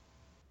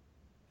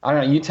 I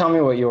don't know. You tell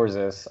me what yours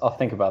is. I'll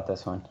think about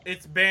this one.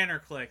 It's banner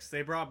clicks.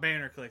 They brought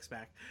banner clicks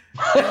back.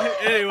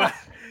 Anyway.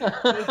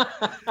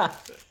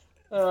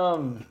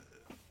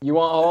 You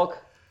want Hulk?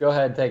 Go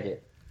ahead, take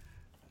it.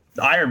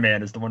 Iron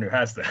Man is the one who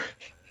has that.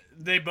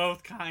 They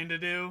both kind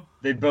of do.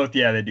 They do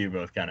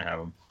both kind of have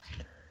them.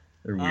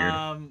 They're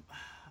weird.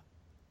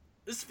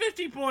 This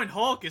 50-point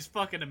Hulk is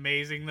fucking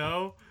amazing,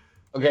 though.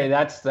 Okay,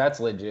 that's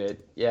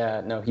legit.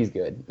 Yeah, no, he's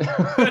good.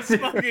 That's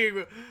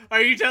fucking...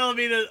 Are you telling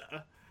me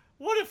that...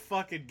 What a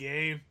fucking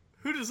game.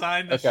 Who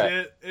designed this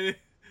shit?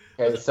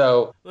 Okay,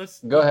 so let's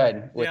go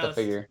ahead with the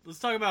figure. Let's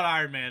talk about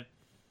Iron Man.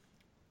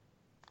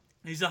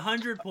 He's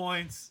 100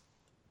 points.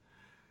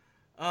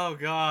 Oh,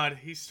 God.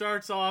 He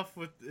starts off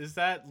with... Is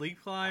that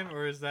Leap Climb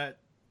or is that...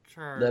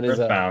 That is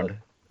Earthbound.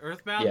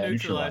 Earthbound? Yeah,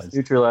 Neutralized.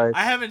 Neutralized.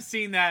 I haven't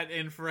seen that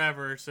in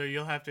forever, so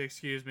you'll have to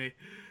excuse me.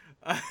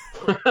 I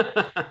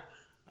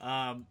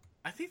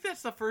think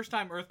that's the first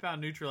time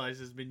Earthbound Neutralized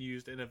has been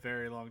used in a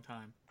very long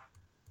time.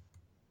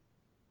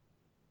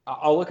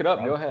 I'll look it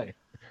up. Go ahead.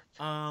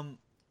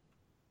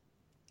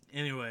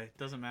 Anyway,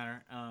 doesn't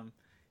matter.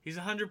 He's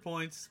 100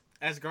 points.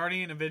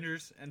 Asgardian,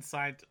 Avengers, and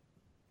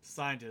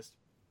Scientist.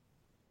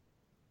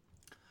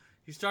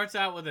 He starts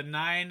out with a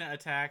 9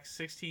 attack,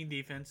 16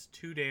 defense,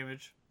 2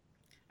 damage,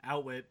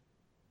 outwit.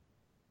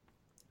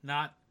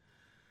 Not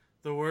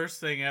the worst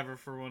thing ever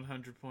for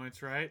 100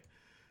 points, right?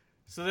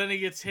 So then he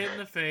gets hit in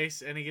the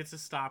face, and he gets a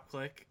stop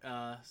click.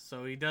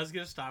 So he does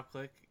get a stop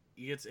click.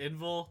 He gets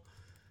invul.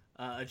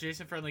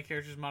 Adjacent friendly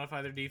characters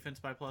modify their defense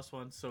by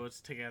 +1, so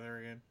it's together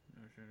again.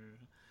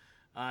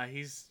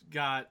 He's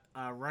got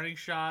running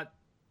shot,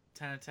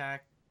 10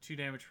 attack, 2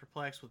 damage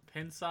perplex with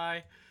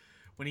Pinsai.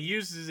 When he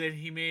uses it,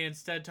 he may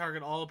instead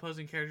target all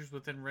opposing characters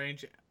within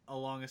range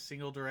along a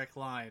single direct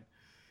line.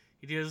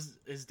 He deals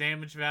his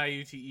damage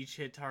value to each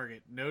hit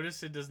target.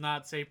 Notice it does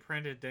not say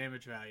printed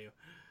damage value.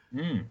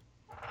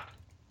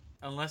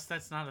 Unless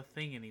that's not a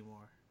thing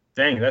anymore.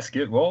 Dang, that's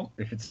good. Well,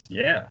 if it's...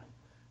 Yeah.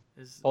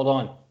 Hold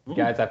on.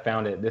 Guys, I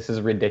found it. This is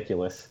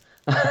ridiculous.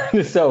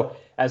 So,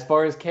 as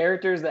far as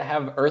characters that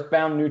have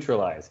Earthbound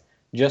Neutralized,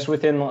 just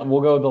within...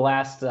 We'll go the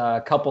last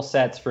couple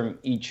sets from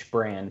each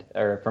brand,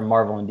 or from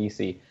Marvel and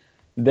DC.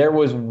 There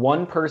was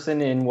one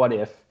person in What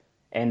If,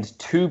 and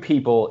 2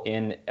 people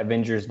in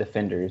Avengers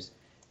Defenders.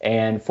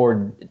 And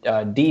for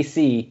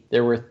DC,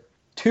 there were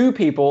 2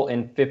 people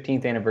in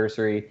 15th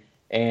Anniversary,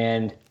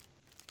 and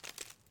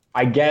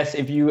I guess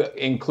if you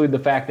include the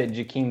fact that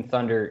Jakeem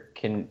Thunder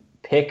can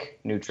pick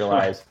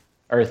Neutralize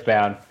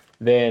Earthbound,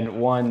 then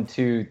 1,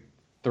 2,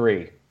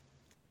 3,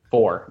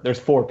 4. There's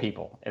 4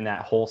 people in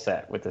that whole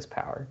set with this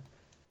power.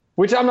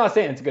 Which I'm not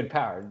saying it's a good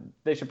power.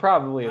 They should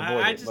probably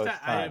avoid it most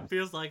times. It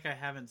feels like I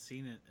haven't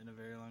seen it in a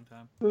very long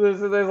time.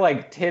 There's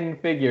like 10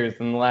 figures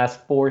in the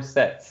last 4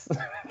 sets.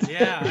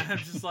 Yeah, I'm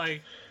just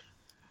like...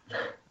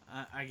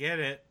 I get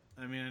it.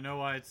 I mean, I know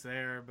why it's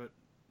there, but...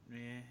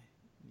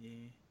 Yeah.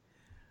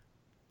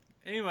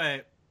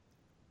 Anyway,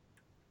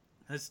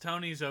 his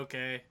Tony's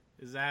okay.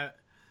 Is that...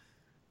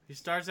 He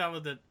starts out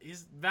with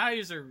his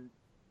values are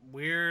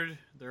weird.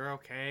 They're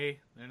okay.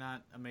 They're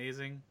not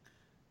amazing.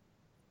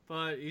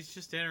 But he's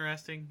just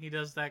interesting. He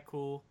does that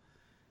cool.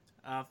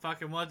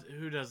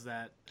 Who does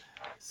that?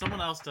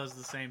 Someone else does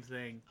the same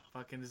thing.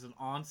 Fucking is an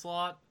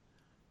Onslaught?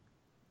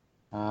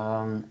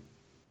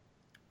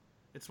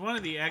 It's one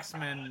of the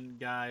X-Men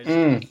guys.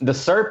 The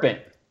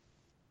Serpent.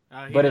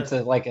 But it's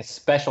like a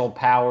special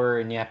power,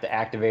 and you have to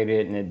activate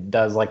it, and it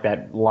does like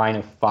that line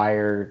of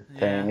fire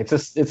thing. Yeah.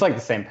 It's like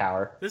the same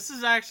power. This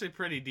is actually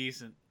pretty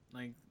decent.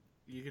 Like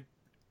you could,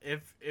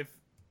 if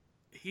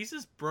he's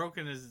as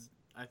broken as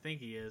I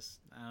think he is,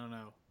 I don't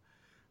know,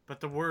 but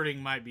the wording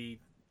might be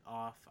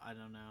off. I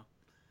don't know.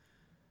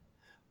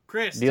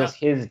 Chris, deals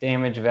his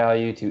damage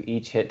value to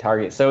each hit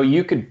target. So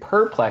you could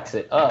perplex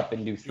it up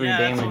and do 3 Yeah,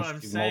 that's what damage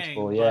I'm to saying,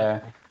 multiple.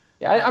 but-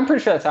 Yeah, I'm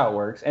pretty sure that's how it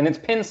works, and it's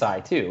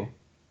Pinsai too.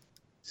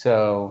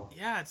 So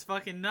Yeah, it's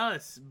fucking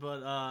nuts.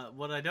 But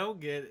what I don't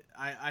get,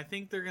 I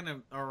think they're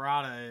gonna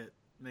errata it.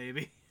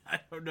 Maybe I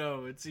don't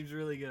know. It seems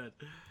really good.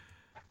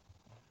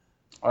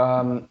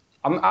 I'll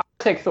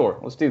take Thor.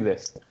 Let's do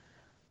this.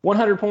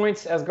 100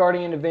 points as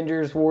Guardian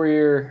Avengers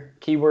Warrior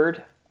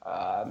keyword.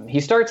 He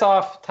starts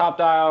off top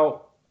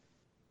dial.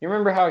 You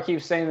remember how I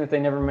keep saying that they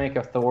never make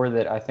a Thor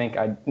that I think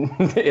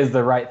is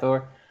the right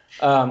Thor?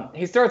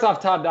 He starts off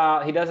top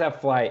dial. He does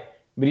have flight,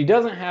 but he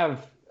doesn't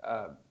have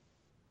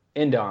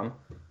Indom.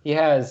 He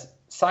has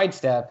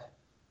sidestep,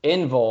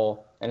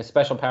 invul, and a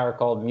special power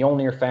called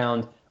Mjolnir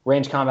Found,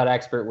 range combat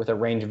expert with a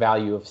range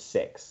value of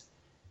 6.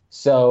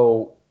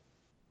 So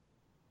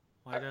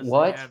Why doesn't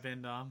what? he have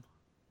Indom?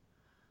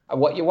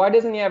 Why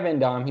doesn't he have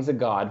Indom? He's a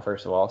god,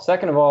 first of all.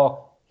 Second of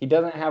all, he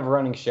doesn't have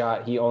running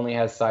shot. He only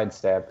has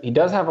sidestep. He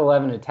does have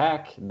 11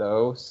 attack,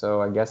 though,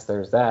 so I guess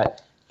there's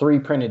that. 3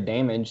 printed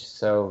damage,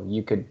 so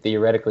you could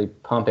theoretically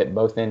pump it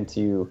both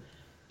into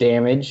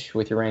damage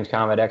with your range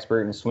combat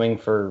expert and swing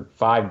for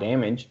 5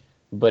 damage,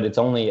 but it's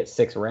only at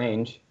 6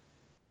 range.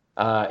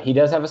 He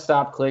does have a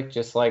stop click,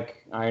 just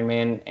like Iron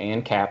Man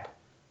and Cap,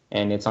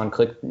 and it's on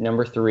click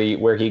number 3,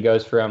 where he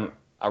goes from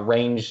a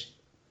range,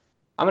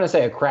 I'm going to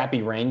say a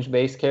crappy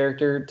range-based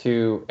character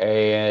to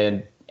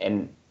a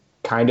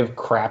kind of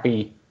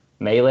crappy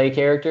melee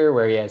character,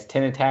 where he has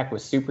 10 attack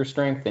with super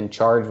strength and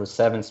charge with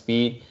 7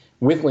 speed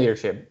with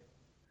leadership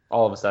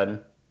all of a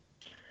sudden.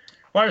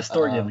 Why does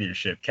Thor get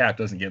leadership? Cap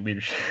doesn't get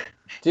leadership.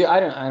 Dude, I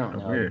don't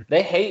know. Weird.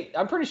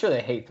 I'm pretty sure they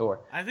hate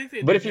Thor. I think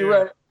they. But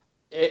do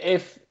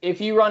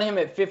if you run him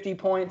at 50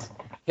 points,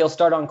 he'll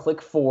start on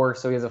click 4,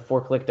 so he has a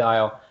 4-click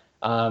dial.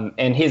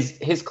 And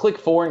his click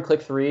 4 and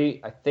click 3,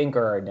 I think,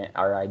 are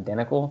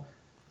identical.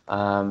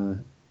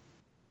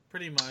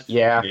 pretty much.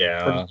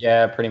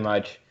 Yeah, pretty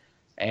much.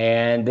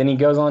 And then he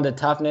goes on to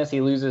toughness. He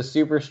loses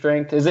super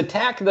strength. His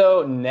attack,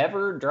 though,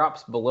 never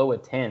drops below a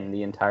 10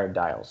 the entire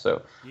dial.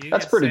 So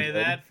that's pretty You can say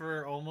good. that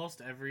for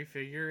almost every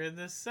figure in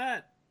this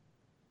set.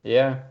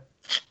 Yeah,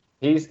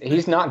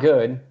 he's not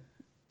good.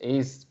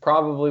 He's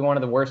probably one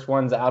of the worst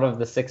ones out of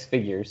the 6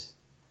 figures.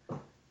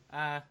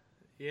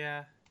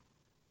 Yeah.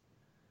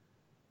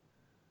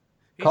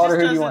 Calder,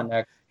 who do you want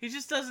next? He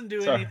just doesn't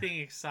do Sorry. anything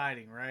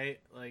exciting, right?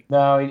 Like,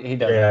 No, he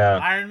doesn't. Yeah.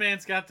 Iron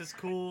Man's got this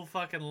cool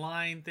fucking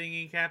line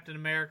thingy. Captain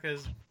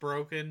America's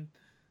broken.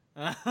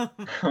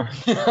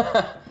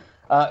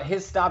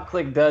 His stop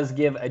click does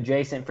give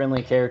adjacent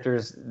friendly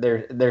characters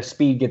their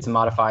speed gets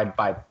modified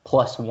by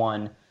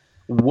 +1.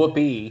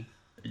 Whoopee.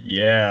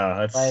 Yeah,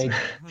 that's Like,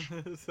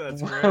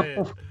 That's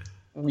great.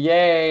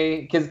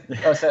 yay!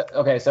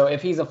 So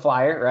if he's a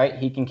flyer, right,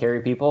 he can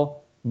carry people.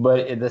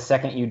 But the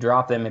second you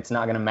drop them, it's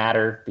not going to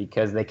matter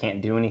because they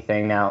can't do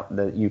anything now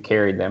that you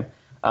carried them.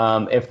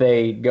 If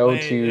they go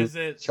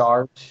to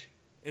charge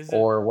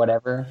or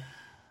whatever,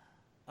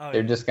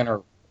 they're just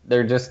gonna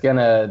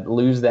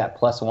lose that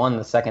 +1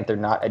 the second they're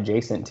not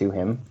adjacent to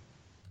him.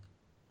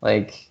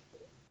 Like,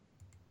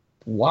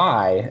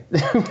 why?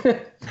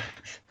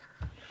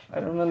 I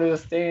don't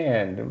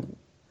understand.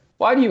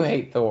 Why do you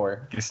hate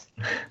Thor?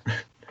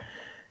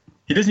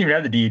 he doesn't even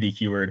have the deity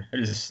keyword. I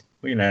just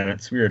looking at it,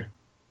 it's weird.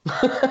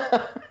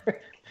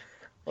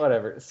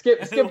 Whatever.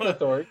 Skip the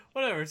Thor.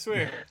 Whatever,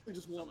 swear.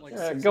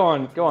 Go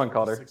on,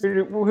 Calder.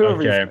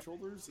 Whoever.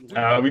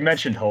 Okay. We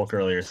mentioned Hulk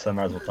earlier, so I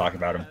might as well talk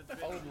about him.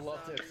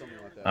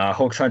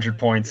 Hulk's 100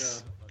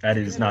 points. That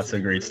is not so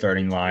great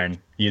starting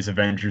line. He is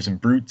Avengers and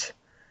Brute.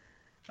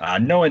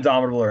 No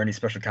Indomitable or any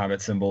special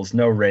combat symbols,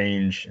 no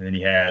range, and then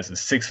he has a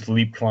 6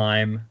 leap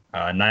climb,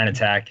 9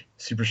 attack,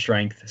 super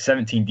strength,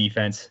 17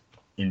 defense,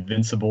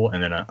 invincible,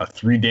 and then a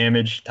 3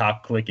 damage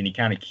top click, and he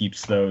kind of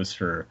keeps those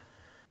for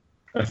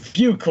a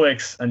few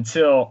clicks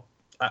until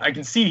I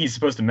can see he's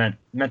supposed to meant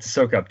to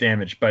soak up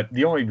damage, but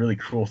the only really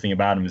cool thing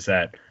about him is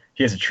that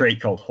he has a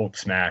trait called Hulk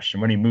Smash, and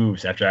when he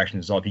moves after action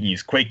is resolved, he can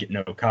use Quake at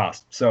no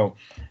cost. So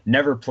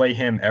never play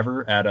him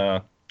ever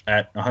at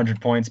 100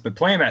 points, but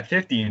play him at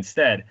 50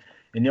 instead,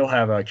 and you'll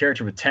have a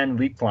character with 10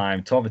 leap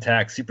climb, 12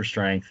 attack, super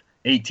strength,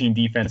 18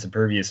 defense,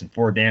 impervious, and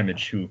 4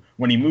 damage, who,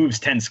 when he moves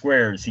 10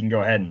 squares, he can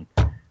go ahead and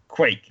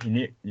Quake.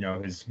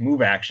 His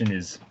move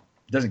action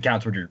doesn't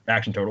count toward your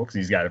action total because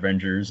he's got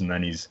Avengers, and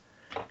then he's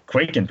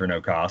quaking for no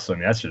cost. So, I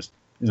mean,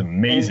 he's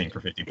amazing for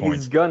 50 points.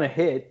 He's going to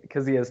hit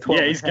because he has 12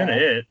 Yeah, he's going to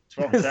hit.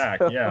 12 attack,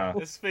 So- yeah.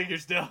 This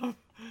figure's dumb.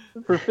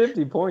 For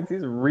 50 points,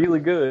 he's really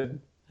good.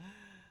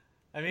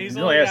 I mean, he's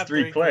He only only has got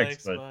 3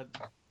 clicks, but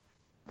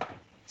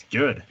It's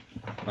good.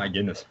 My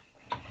goodness.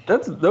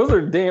 Those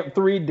are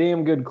 3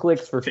 damn good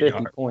clicks for 50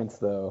 hard. points,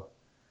 though.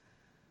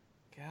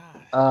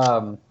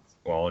 God.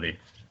 Quality.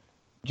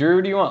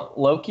 Drew, do you want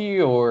Loki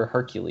or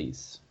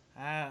Hercules?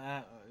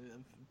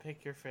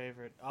 Pick your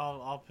favorite.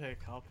 I'll pick.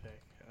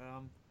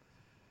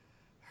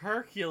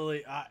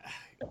 Hercules.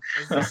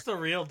 Is this the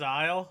real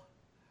dial?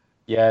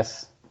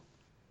 Yes.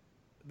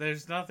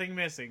 There's nothing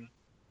missing.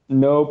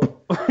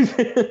 Nope.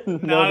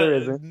 No, there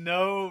isn't.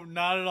 No,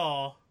 not at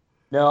all.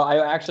 No,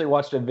 I actually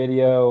watched a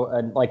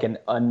video, like an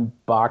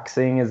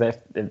unboxing.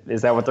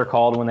 Is that what they're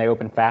called when they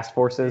open Fast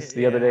Forces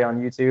the other day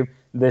on YouTube?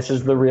 This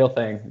is the real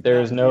thing.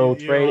 There's no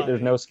trait.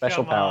 There's no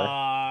special power. Come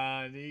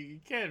on, you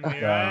kidding me,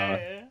 Uh,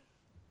 right?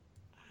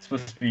 It's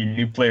supposed to be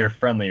new player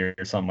friendly or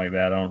something like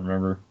that. I don't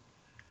remember.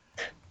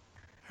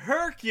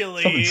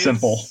 Hercules. Something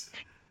simple.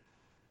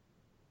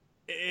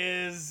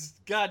 Is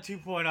got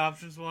 2-point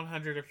options,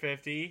 100 or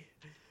 50.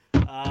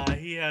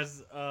 He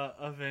has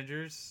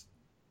Avengers,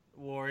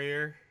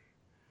 Warrior.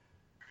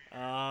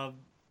 God,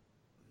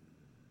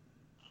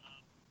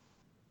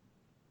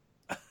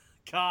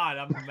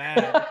 I'm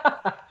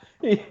mad.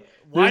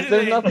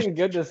 There's nothing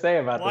good to say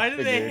about this Why do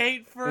figure. they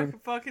hate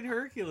fucking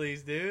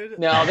Hercules, dude?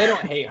 No, they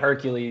don't hate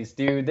Hercules,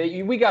 dude.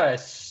 We got a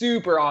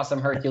super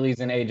awesome Hercules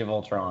in Age of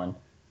Ultron.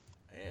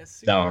 Yeah,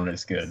 That one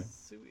is good.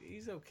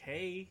 He's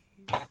okay.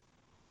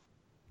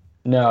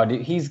 No,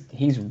 dude,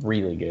 he's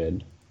really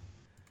good.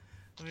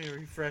 Let me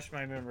refresh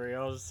my memory.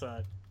 I'll just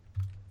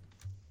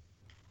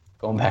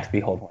Going back to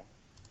the old one.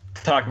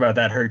 Talk about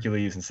that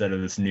Hercules instead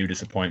of this new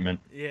disappointment.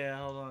 yeah,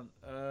 hold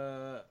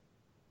on.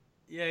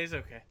 Yeah, he's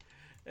okay.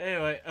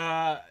 Anyway,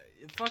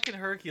 fucking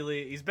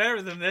Hercules. He's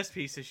better than this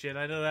piece of shit.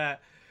 I know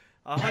that.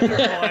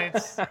 100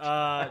 points.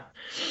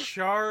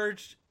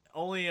 Charged.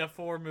 Only a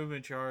 4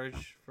 movement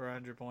charge for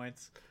 100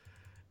 points.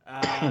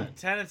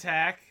 10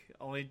 attack.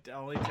 Only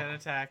 10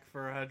 attack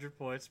for 100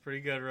 points. Pretty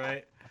good,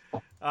 right?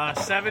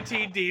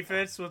 17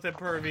 defense with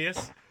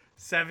Impervious.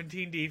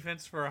 17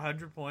 defense for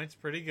 100 points.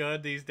 Pretty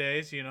good these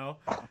days, you know.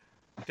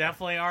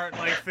 Definitely aren't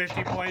like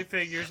 50-point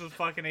figures with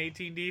fucking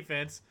 18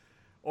 defense.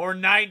 Or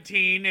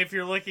 19 if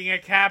you're looking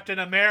at Captain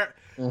America.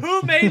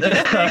 Who made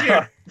this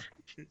figure?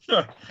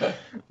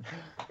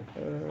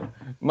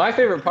 My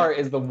favorite part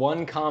is the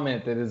one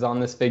comment that is on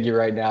this figure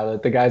right now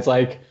that the guy's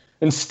like,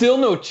 and still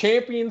no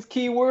champions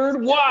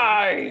keyword?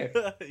 Why?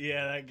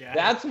 Yeah, that guy.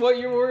 That's what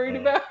you're worried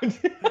about?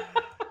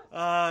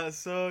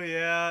 So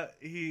yeah,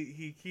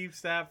 he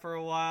keeps that for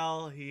a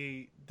while.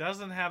 He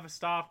doesn't have a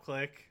stop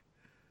click.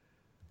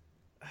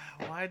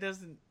 Why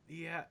doesn't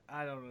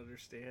I don't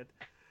understand.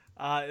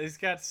 He's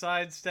got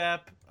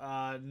sidestep,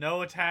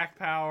 no attack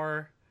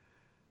power.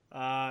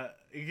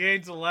 He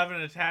gains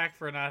 11 attack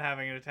for not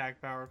having an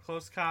attack power.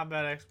 Close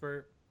combat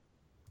expert.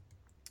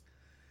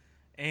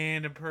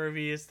 And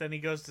impervious. Then he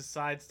goes to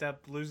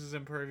sidestep, loses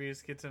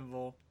impervious, gets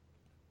invul.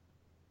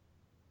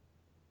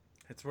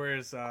 That's where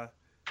his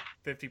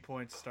 50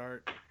 points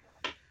start.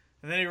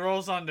 And then he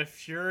rolls on to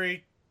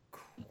Fury,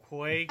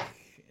 Quake,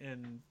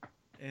 and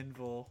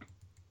invul.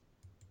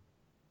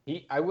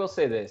 I will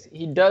say this.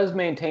 He does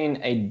maintain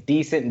a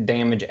decent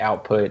damage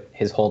output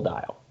his whole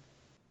dial.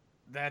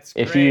 That's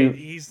great.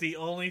 He's the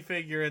only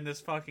figure in this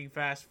fucking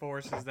Fast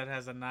Forces that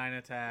has a 9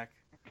 attack.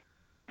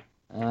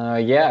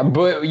 Yeah,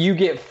 but you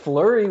get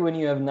Flurry when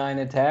you have 9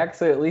 attacks,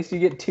 so at least you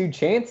get 2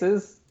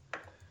 chances.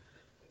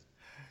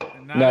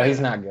 No, he's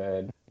not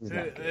good.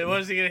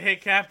 Was he going to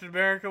hit Captain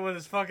America with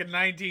his fucking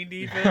 19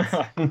 defense?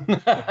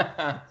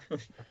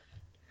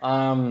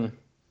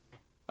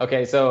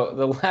 Okay, so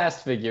the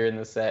last figure in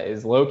the set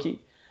is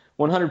Loki.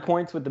 100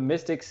 points with the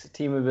Mystics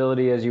team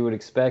ability, as you would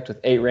expect, with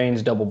 8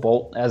 range, double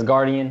bolt. As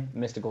Guardian,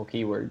 mystical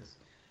keywords.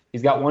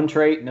 He's got 1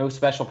 trait, no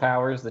special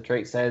powers. The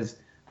trait says,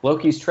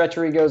 Loki's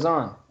treachery goes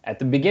on. At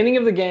the beginning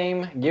of the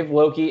game, give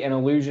Loki an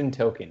illusion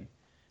token.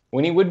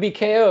 When he would be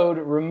KO'd,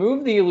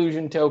 remove the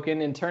illusion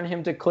token and turn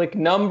him to click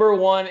number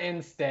 1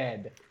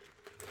 instead.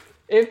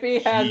 If he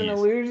has an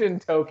illusion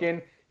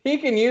token, he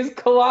can use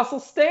Colossal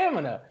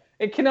Stamina.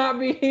 It cannot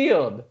be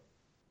healed.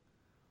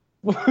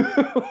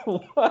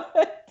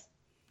 What?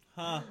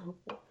 Huh.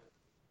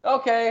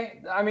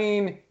 Okay, I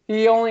mean,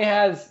 he only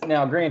has...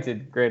 Now,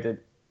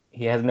 granted,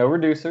 he has no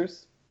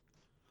reducers,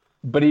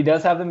 but he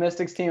does have the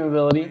Mystics team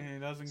ability.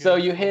 So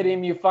you hit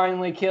him, you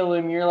finally kill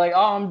him, you're like,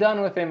 oh, I'm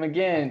done with him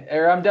again.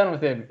 Or I'm done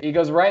with him. He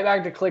goes right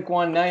back to click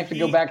 1, now you have to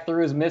go back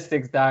through his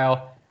Mystics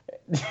dial.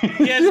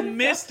 He has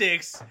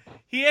Mystics.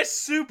 He has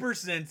Super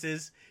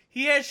Senses.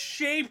 He has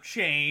Shape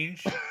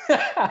Change.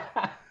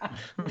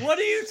 What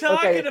are you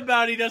talking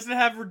about? He doesn't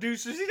have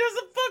reducers. He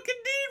doesn't fucking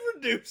need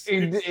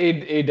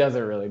reducers. He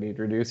doesn't really need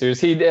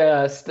reducers. He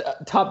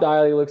top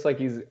dial, he looks like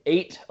he's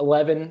 8,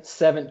 11,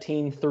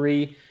 17,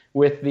 3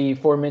 with the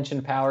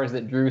aforementioned powers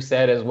that Drew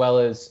said, as well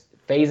as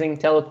phasing,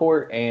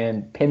 teleport,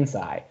 and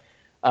Pinsai.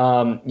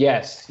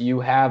 Yes, you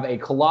have a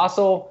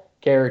colossal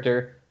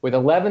character with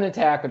 11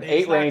 attack with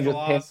 8 range with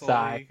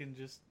Pinsai. He can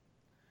just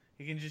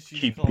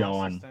use keep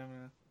going.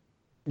 Stamina.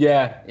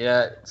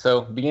 Yeah.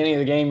 So beginning of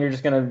the game, you're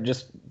just gonna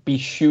be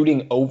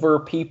shooting over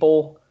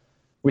people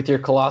with your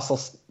colossal,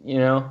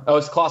 Oh,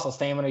 it's colossal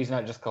stamina. He's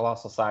not just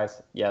colossal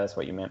size. Yeah, that's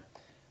what you meant.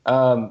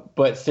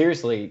 But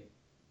seriously,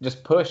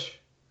 just push.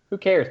 Who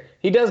cares?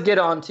 He does get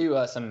onto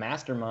some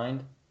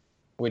Mastermind,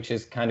 which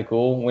is kind of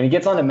cool. When he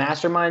gets onto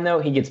Mastermind, though,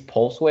 he gets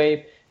Pulse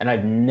Wave, and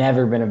I've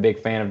never been a big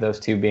fan of those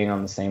two being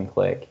on the same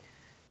click.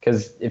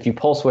 Because if you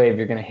Pulse Wave,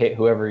 you're gonna hit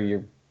whoever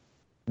you're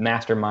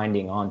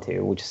masterminding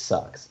onto, which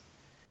sucks.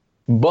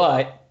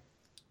 But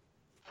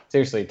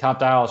seriously, top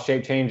dial,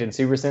 shape change, and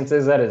super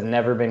senses, that has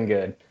never been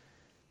good.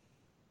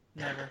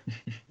 Never.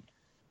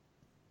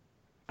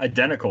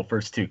 Identical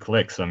first 2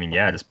 clicks. So, I mean,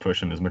 yeah, just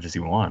push him as much as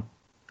you want.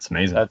 It's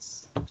amazing.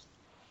 That's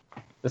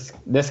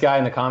this guy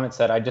in the comments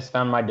said, "I just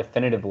found my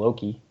definitive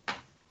Loki."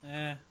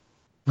 Eh.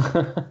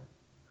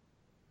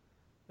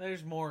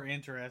 There's more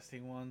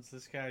interesting ones.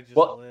 This guy just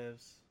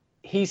lives.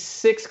 He's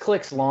 6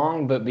 clicks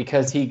long, but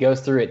because he goes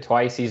through it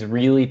twice, he's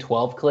really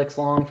 12 clicks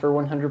long for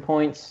 100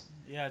 points.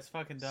 Yeah, it's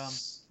fucking dumb.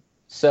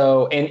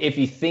 So, and if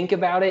you think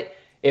about it,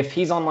 if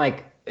he's on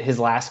like his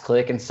last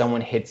click and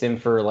someone hits him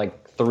for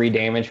like 3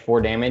 damage,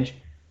 4 damage,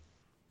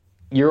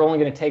 you're only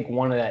going to take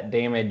 1 of that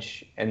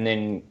damage, and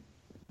then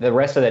the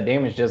rest of that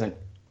damage doesn't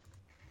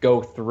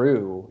go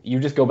through. You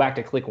just go back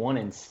to click 1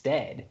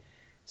 instead.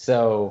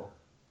 So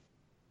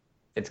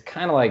it's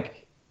kind of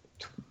like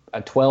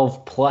a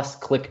 12 plus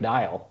click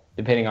dial,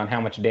 depending on how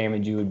much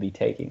damage you would be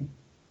taking.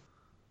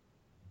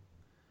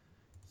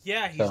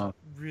 Yeah, he's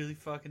really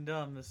fucking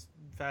dumb. This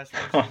Fast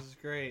Forces is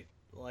great.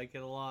 Like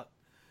it a lot.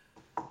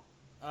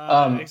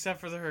 Except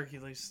for the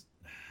Hercules.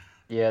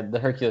 Yeah, the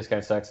Hercules kind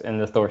of sucks,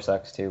 and the Thor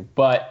sucks too.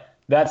 But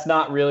that's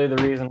not really the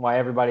reason why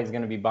everybody's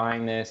going to be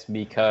buying this,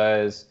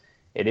 because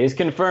it is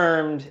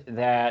confirmed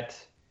that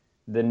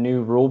the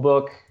new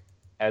rulebook,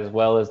 as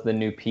well as the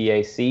new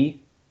PAC,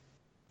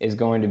 is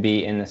going to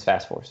be in this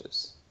Fast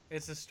Forces.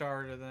 It's a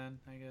starter then,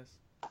 I guess.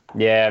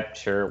 Yeah,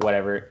 sure,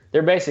 whatever.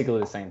 They're basically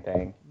the same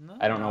thing. No,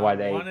 I don't know why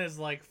they... One is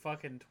like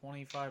fucking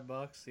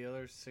 $25, the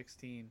other's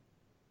 $16.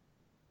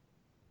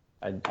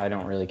 I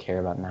don't really care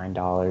about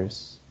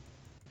 $9.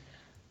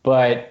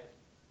 But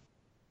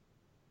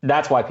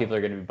that's why people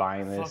are going to be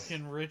buying this.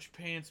 Fucking Rich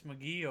Pants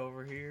McGee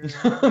over here.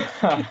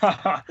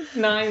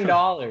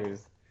 $9.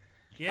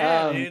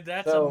 Yeah, dude,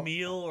 that's a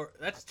meal, or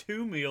that's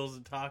 2 meals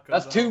at Taco Bell.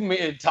 That's 2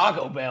 meals at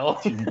Taco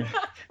Bell.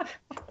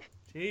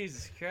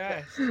 Jesus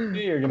Christ.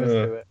 You're going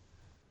to do it.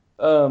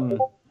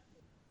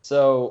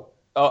 So,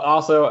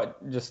 also,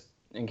 just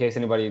in case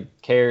anybody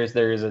cares,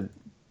 there is a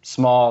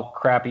small,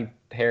 crappy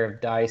pair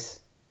of dice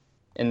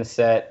in the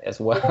set as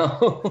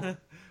well.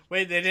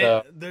 Wait,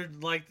 they're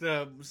like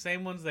the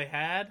same ones they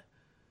had?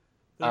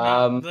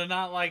 They're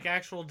not like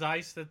actual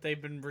dice that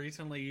they've been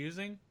recently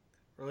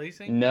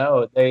releasing?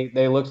 No,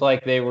 they looked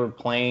like they were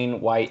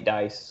plain white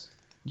dice.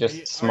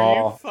 Just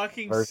small. Are you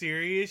fucking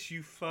serious,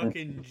 you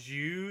fucking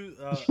Jew?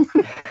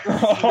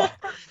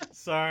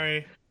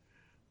 Sorry.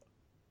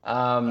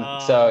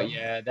 So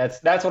yeah,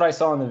 that's what I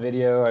saw in the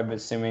video. I'm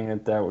assuming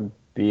that would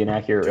be an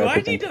accurate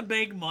representation. Do I need to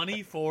make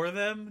money for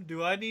them?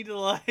 Do I need to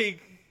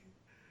like...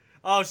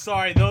 Oh,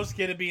 sorry, those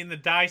get to be in the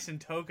dice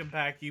and token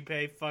pack. You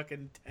pay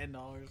fucking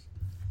 $10.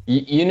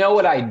 You know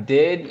what I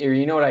did, or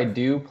you know what I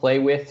do play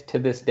with to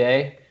this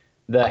day?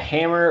 The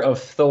Hammer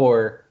of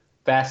Thor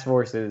Fast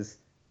Forces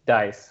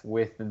dice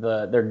with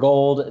they're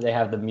gold. They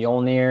have the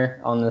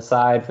Mjolnir on the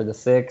side for the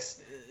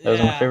 6.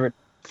 Those are my favorite.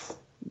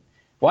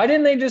 Why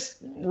didn't they just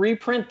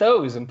reprint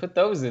those and put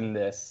those in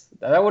this?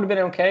 That would have been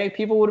okay.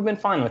 People would have been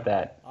fine with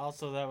that.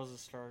 Also, that was a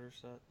starter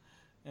set.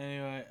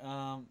 Anyway,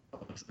 I'm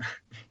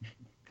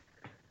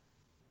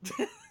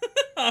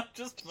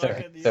just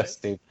fucking so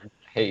stupid.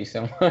 I hate you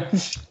so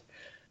much.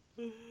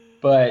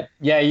 But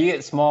yeah, you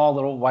get small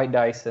little white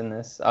dice in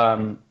this.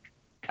 I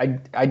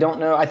don't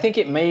know. I think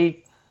it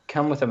may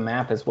come with a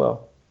map as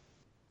well.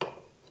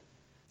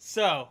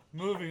 So,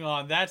 moving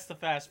on. That's the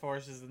Fast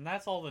Forces, and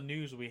that's all the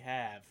news we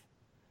have.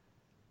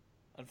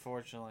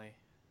 Unfortunately.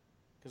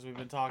 Because we've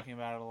been talking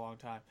about it a long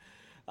time.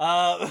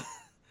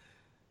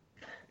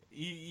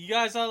 You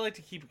guys, I like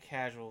to keep it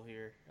casual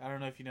here. I don't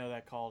know if you know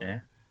that, Calder. Yeah.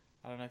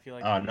 I don't know if you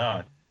like. Oh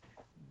no.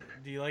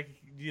 Do you like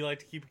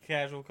to keep it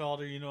casual,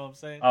 Calder? You know what I'm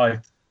saying? Oh,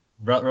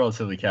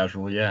 relatively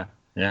casual. Yeah.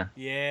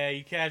 Yeah,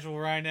 you casual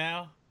right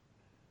now?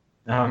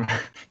 I'm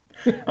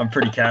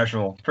pretty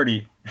casual.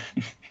 Pretty.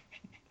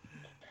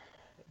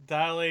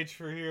 Dial H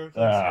for Hero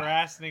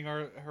harassing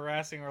our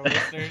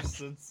listeners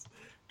since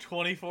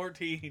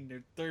 2014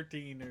 or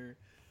 13 or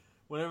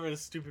whatever the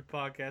stupid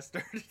podcast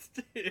started.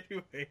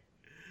 Anyway,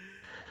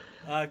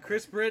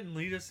 Chris Britton,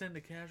 lead us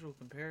into casual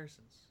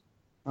comparisons.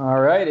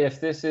 All right,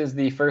 if this is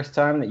the first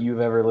time that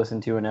you've ever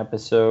listened to an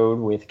episode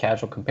with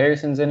casual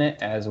comparisons in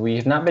it, as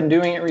we've not been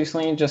doing it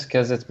recently just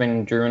because it's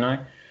been Drew and I,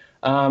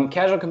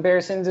 casual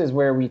comparisons is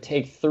where we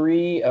take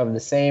 3 of the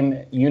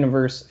same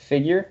universe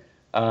figure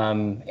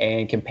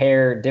and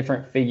compare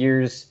different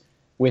figures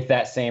with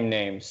that same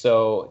name.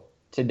 So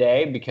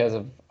today, because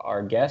of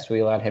our guest, we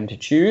allowed him to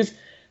choose.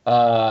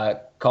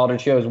 Calder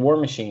chose War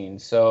Machine.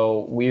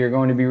 So we are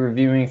going to be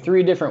reviewing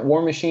 3 different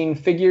War Machine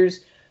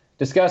figures,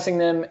 discussing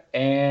them,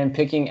 and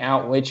picking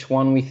out which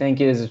one we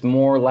think is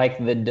more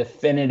like the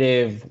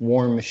definitive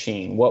War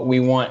Machine, what we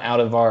want out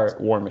of our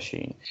War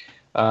Machine.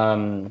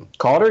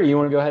 Calder, you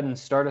want to go ahead and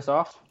start us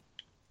off?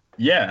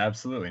 Yeah,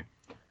 absolutely.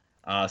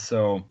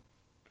 So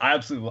I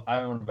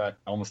own about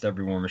almost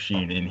every War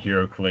Machine in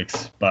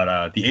HeroClix,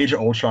 but the Age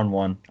of Ultron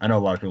one, I know a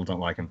lot of people don't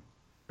like him,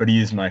 but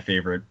he is my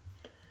favorite.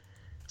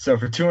 So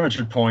for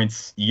 200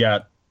 points, you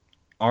got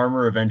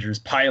Armor, Avengers,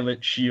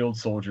 Pilot, Shield,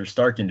 Soldier,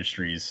 Stark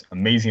Industries.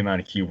 Amazing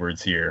amount of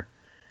keywords here.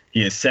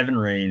 He has 7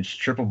 range,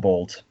 triple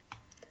bolt,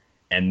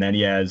 And then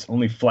he has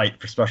only flight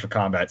for special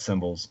combat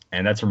symbols,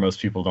 and that's where most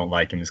people don't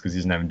like him, is because he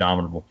doesn't have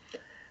Indomitable.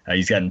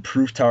 He's got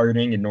improved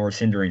targeting, ignores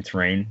hindering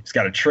terrain. He's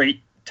got a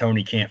trait,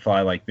 Tony can't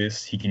fly like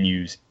this. He can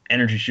use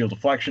energy shield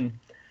deflection,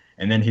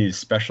 and then his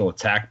special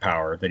attack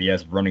power that he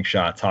has running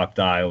shot top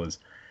dial is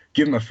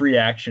give him a free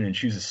action and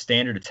choose a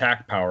standard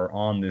attack power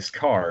on this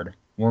card.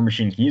 War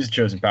Machine can use the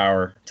chosen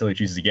power until he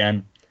chooses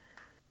again,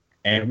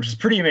 and which is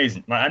pretty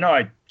amazing. I know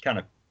I kind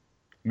of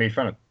made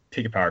fun of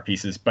pick a power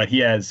pieces, but he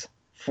has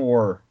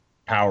 4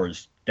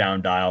 powers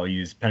down dial. He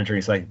uses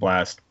Penetrating Psychic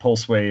Blast,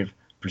 Pulse Wave,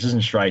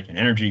 Precision Strike, and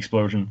Energy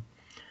Explosion,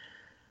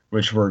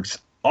 which works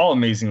all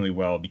amazingly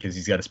well because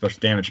he's got a special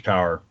damage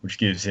power, which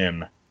gives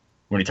him,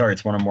 when he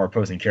targets one or more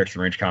opposing characters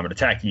in range combat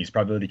attack, he uses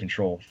probability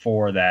control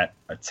for that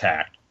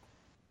attack.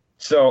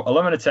 So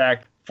 11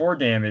 attack, 4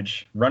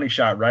 damage, running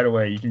shot right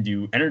away. You can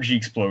do Energy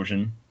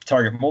Explosion,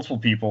 target multiple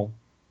people,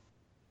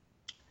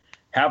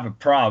 have a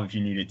prob if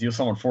you need it, deal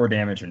someone 4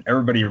 damage, and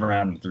everybody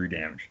around him 3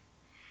 damage.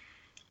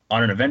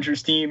 On an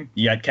Avengers team,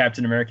 you got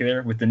Captain America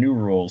there. With the new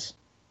rules,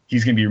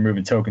 he's going to be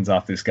removing tokens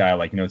off this guy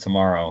like no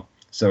tomorrow.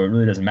 So it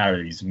really doesn't matter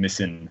that he's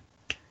missing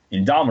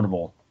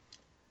Indomitable.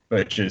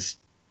 But just,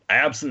 I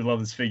absolutely love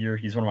this figure.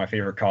 He's one of my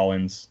favorite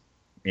call-ins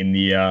in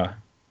the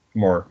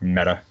more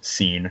meta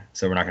scene.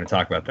 So we're not going to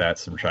talk about that.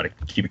 So we're trying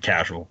to keep it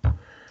casual.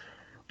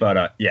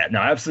 But yeah,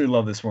 no, I absolutely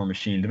love this War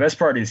Machine. The best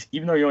part is,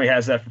 even though he only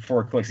has that for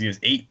 4 clicks, he's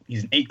an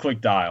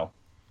 8-click dial.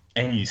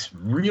 And he's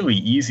really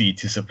easy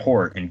to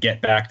support and get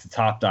back to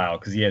top dial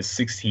because he has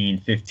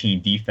 16,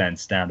 15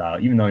 defense down dial,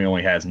 even though he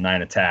only has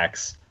 9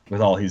 attacks with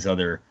all his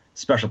other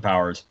special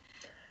powers.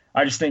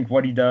 I just think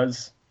what he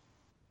does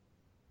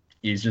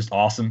is just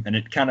awesome, and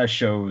it kind of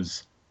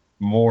shows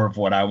more of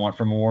what I want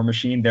from a War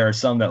Machine. There are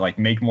some that like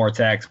make more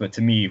attacks, but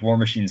to me, War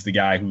Machine's the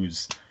guy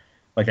who's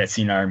like that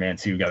scene in Iron Man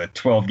 2, got a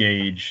 12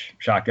 gauge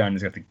shotgun,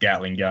 he's got the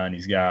Gatling gun,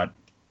 he's got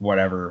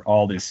whatever,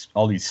 all these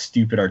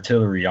stupid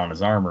artillery on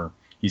his armor.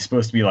 He's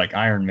supposed to be like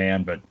Iron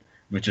Man, but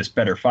with just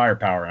better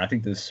firepower, and I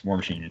think this War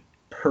Machine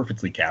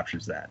perfectly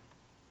captures that.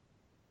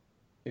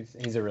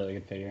 He's a really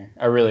good figure.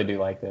 I really do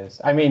like this.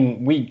 I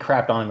mean, we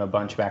crapped on him a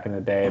bunch back in the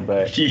day,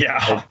 but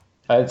yeah,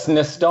 it's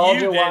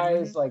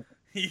nostalgia-wise, like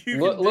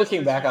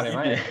looking back on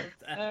him,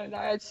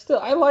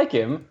 I like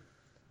him.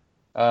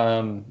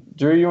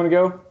 Drew, you want to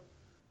go?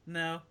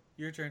 No,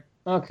 your turn.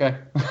 Okay,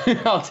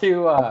 I'll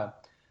do.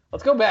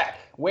 Let's go back,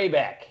 way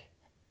back.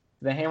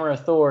 The Hammer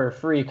of Thor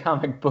free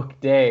comic book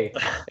day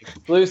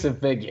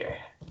exclusive figure.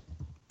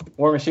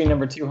 War Machine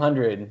number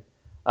 200.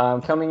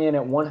 Coming in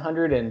at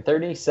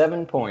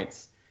 137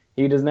 points.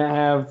 He does not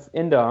have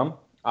Indom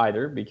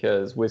either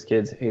because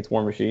WizKids hates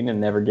War Machine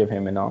and never give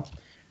him Indom.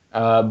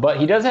 But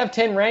he does have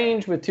 10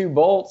 range with 2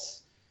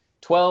 bolts,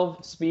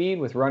 12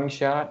 speed with running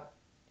shot,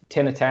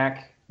 10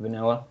 attack,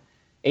 vanilla,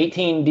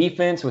 18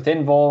 defense with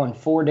invul, and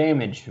 4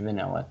 damage,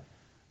 vanilla.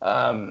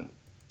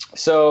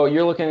 So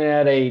you're looking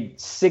at a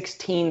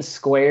 16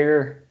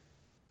 square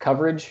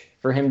coverage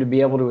for him to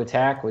be able to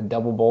attack with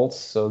double bolts,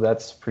 so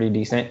that's pretty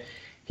decent.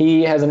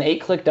 He has an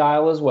 8-click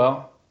dial as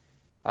well.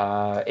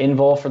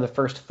 Invul for the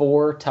first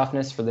 4,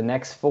 toughness for the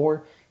next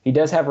 4. He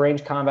does have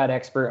range combat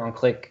expert on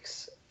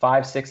clicks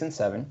 5, 6, and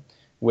 7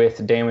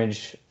 with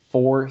damage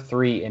 4,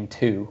 3, and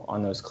 2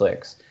 on those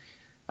clicks.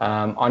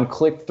 On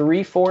click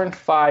 3, 4, and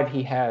 5,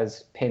 he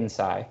has pin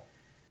psi.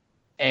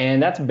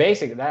 And that's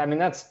basic.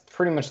 That's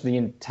pretty much the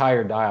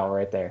entire dial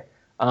right there.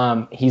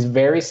 He's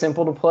very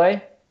simple to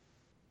play.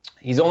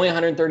 He's only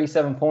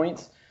 137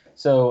 points.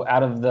 So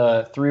out of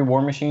the 3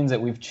 War Machines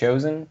that we've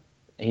chosen,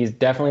 he's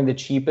definitely the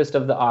cheapest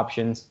of the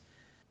options.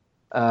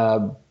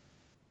 I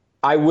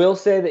will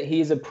say that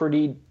he's a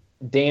pretty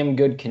damn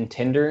good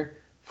contender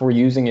for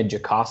using a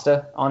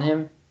Jocasta on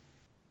him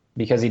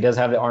because he does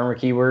have the armor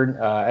keyword,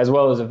 as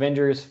well as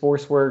Avengers,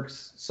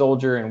 Forceworks,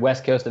 Soldier, and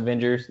West Coast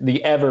Avengers,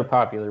 the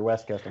ever-popular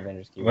West Coast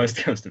Avengers keyword. West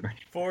Coast Avengers.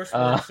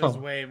 Forceworks is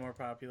way more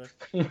popular.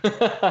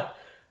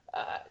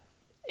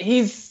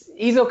 He's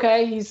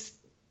okay. He's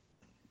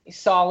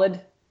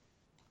solid.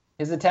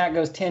 His attack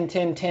goes 10,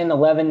 10, 10,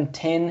 11,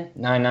 10,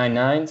 9, 9,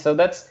 9. So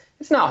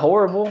it's not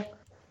horrible,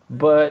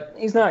 but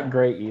he's not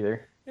great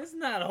either. It's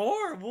not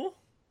horrible.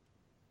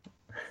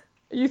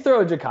 You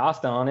throw a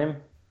Jocasta on him,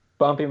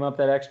 bump him up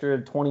that extra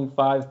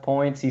 25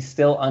 points. He's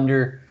still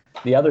under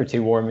the other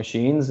 2 War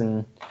Machines,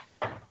 and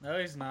no,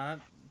 he's not.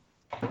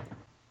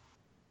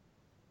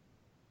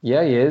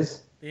 Yeah, he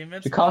is. The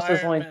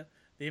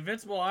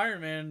Invincible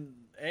Iron Man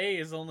A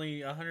is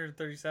only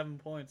 137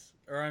 points.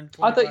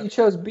 I thought you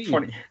chose B.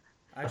 20.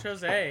 I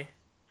chose A.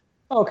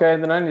 Okay,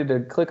 then I need to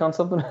click on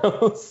something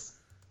else.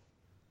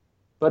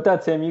 But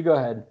that's him. You go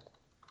ahead.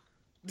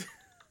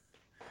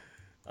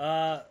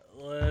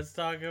 Let's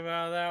talk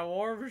about that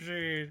War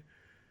Machine.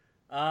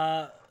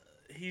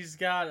 He's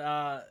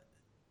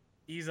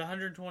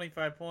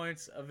 125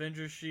 points,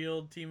 Avengers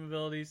Shield, team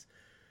abilities.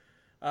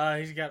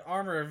 He's got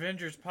Armor,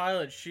 Avengers,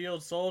 Pilot,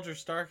 Shield, Soldier,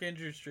 Stark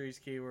Industries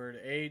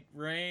keyword, 8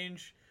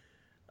 range.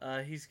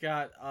 He's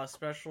got a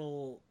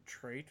special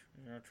trait.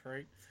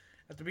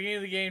 At the beginning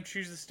of the game,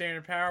 choose the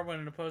standard power. When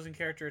an opposing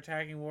character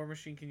attacking War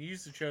Machine can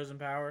use the chosen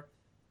power.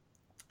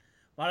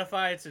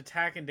 Modify its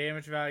attack and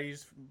damage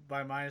values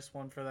by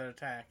 -1 for that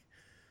attack.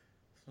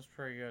 That's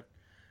pretty good.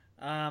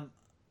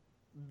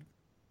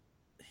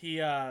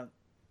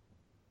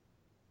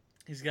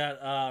 He's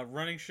got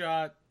running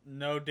shot,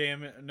 no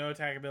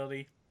attack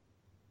ability,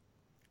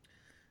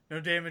 no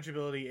damage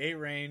ability, 8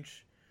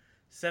 range,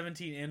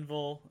 17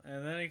 invul,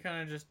 and then he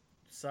kind of just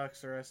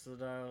sucks the rest of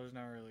the dial. He's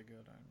not really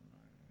good. I don't know.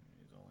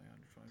 He's only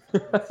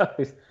 125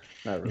 points.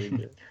 He's not really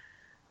good.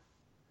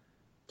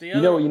 You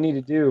know what you need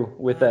to do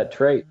with that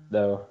trait,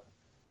 though?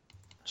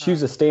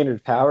 Choose a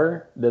standard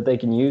power that they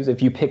can use.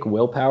 If you pick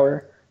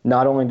willpower,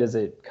 not only does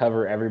it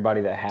cover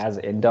everybody that has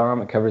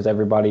Indom, it covers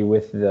everybody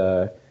with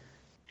the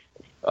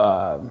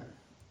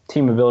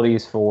team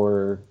abilities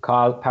for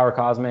Power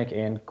Cosmic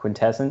and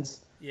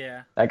Quintessence.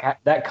 Yeah.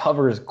 That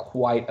covers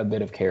quite a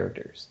bit of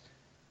characters.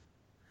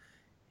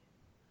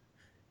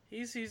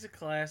 He's a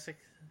classic.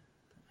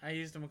 I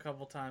used him a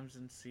couple times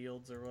in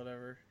Sealeds or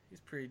whatever. He's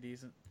pretty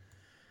decent.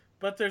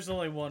 But there's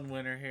only one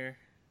winner here.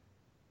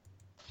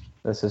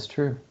 This is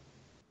true.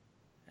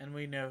 And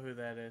we know who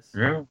that is.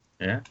 Yeah.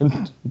 Yeah.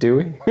 Do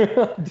we?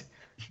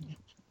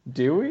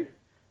 Do we?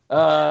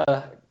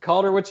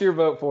 Calder, what's your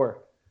vote for?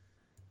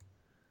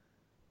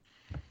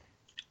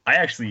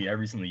 I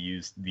recently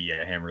used the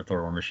Hammer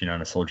Thor War Machine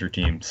on a soldier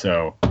team,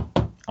 so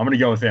I'm going to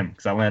go with him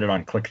because I landed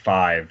on click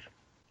 5,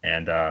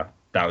 and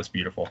that was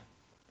beautiful.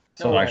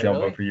 So I'll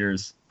vote for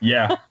yours.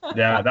 Yeah,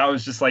 yeah, that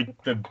was just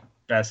like the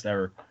best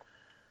ever.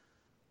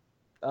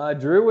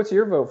 Drew, what's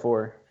your vote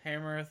for?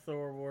 Hammer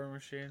Thor War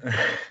Machine.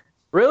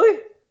 Really?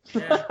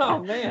 Yeah. Oh,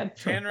 man.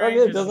 10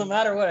 range it doesn't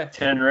matter what.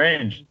 10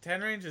 range.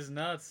 10 range is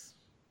nuts.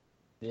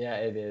 Yeah,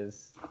 it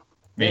is.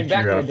 Make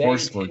back your in the day,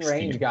 Force 10 Works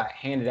range team. got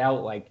handed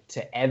out like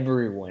to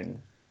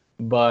everyone.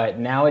 But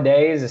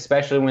nowadays,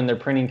 especially when they're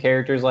printing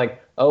characters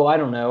like, I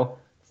don't know,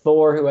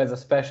 Thor, who has a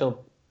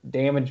special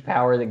damage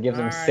power that gives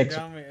him All right, 6.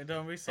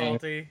 Don't be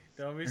salty.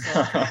 Don't be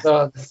salty.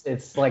 So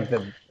it's like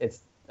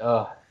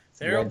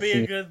There'll be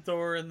a good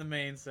Thor in the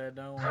main set.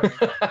 Don't worry.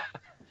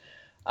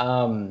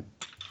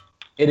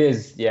 It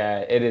is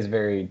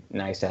very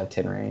nice to have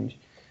 10 range.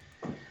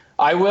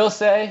 I will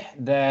say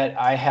that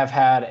I have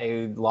had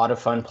a lot of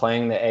fun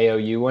playing the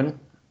AOU one,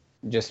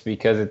 just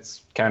because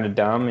it's kind of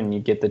dumb and you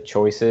get the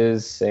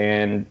choices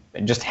and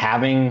just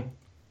having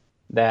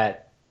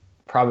that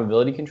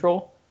probability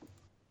control.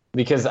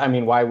 Because, I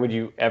mean, why would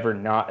you ever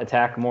not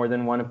attack more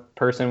than one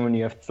person when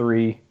you have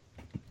three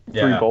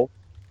bolts?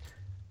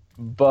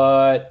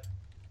 But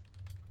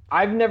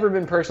I've never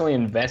been personally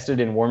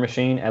invested in War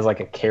Machine as like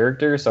a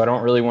character, so I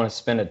don't really want to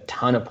spend a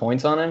ton of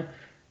points on him.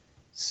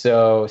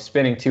 So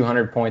spending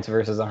 200 points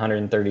versus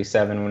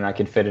 137 when I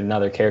could fit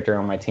another character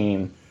on my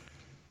team,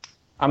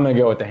 I'm going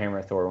to go with the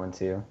Hammer Thor one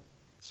too.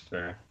 That's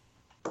fair.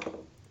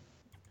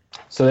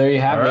 So there you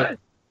have All it. right.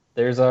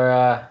 There's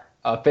our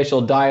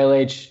official Dial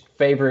H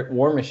favorite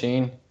War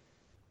Machine.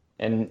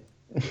 And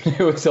it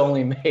was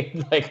only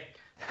made like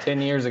 10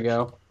 years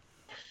ago.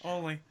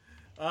 Only.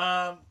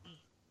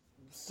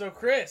 So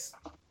Chris.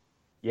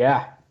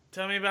 Yeah.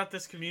 Tell me about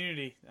this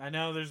community. I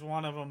know there's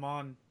one of them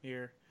on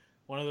here.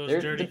 One of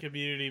those dirty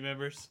community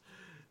members.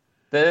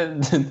 Okay,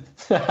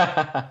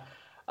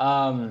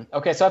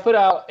 so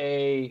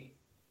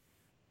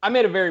I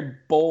made a very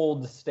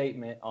bold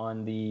statement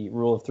on the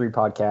Rule of Three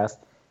podcast,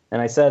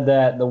 and I said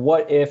that the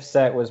What If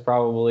set was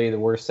probably the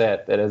worst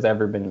set that has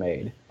ever been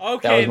made.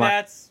 Okay,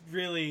 that's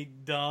really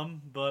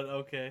dumb, but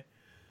okay.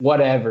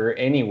 Whatever,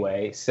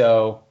 anyway,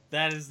 so...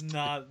 That is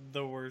not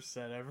the worst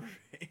set ever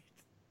made.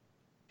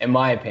 In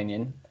my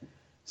opinion.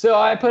 So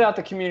I put out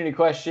the community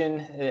question.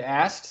 It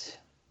asked,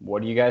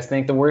 what do you guys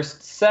think the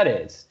worst set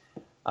is?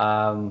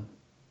 Calder,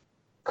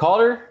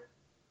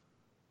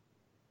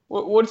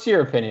 what's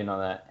your opinion on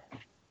that?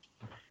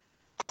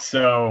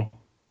 So,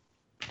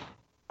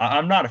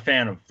 I'm not a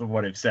fan of the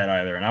What If set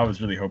either, and I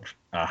was really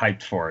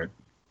hyped for it.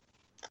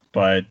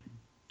 But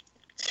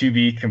to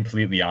be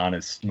completely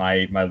honest,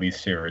 my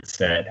least favorite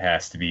set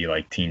has to be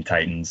like Teen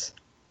Titans.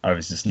 I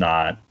was just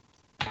not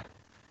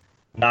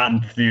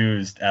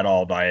enthused at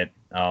all by it.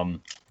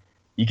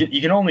 You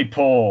can only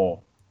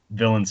pull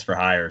villains for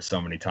hire so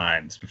many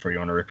times before you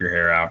want to rip your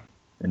hair out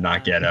and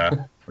not get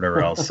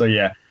whatever else. So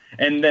yeah,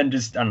 and then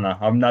just I don't know.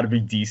 I'm not a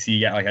big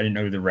DC guy. Like I didn't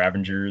know who the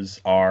Ravengers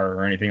are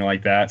or anything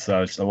like that.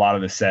 So a lot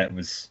of the set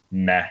was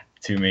meh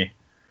to me.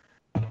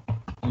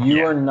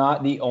 You are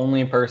not the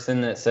only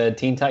person that said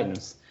Teen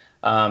Titans.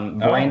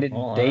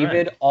 Brandon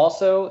David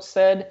also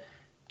said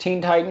Teen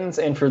Titans,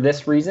 and for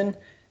this reason.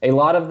 A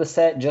lot of the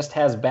set just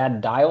has bad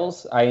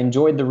dials. I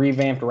enjoyed the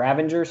revamped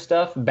Ravager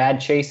stuff.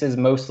 Bad chases,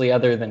 mostly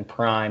other than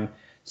Prime.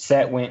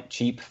 Set went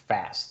cheap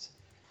fast.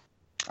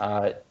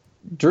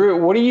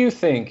 Drew, what do you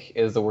think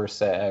is the worst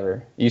set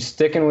ever? You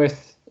sticking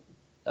with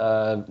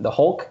the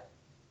Hulk?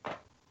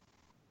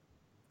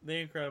 The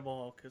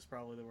Incredible Hulk is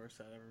probably the worst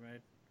set ever made.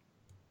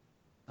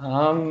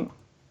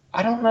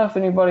 I don't know if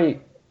anybody...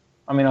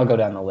 I mean, I'll go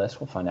down the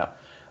list. We'll find out.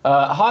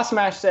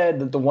 Hossmash said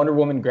that the Wonder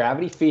Woman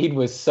gravity feed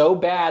was so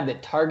bad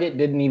that Target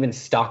didn't even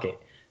stock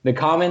it. The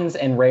commons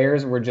and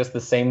rares were just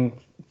the same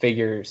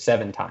figure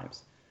 7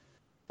 times.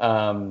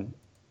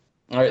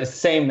 Or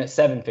same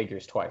 7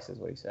 figures twice is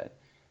what he said.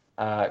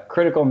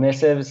 Critical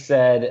Missive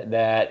said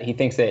that he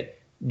thinks that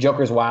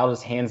Joker's Wild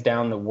is hands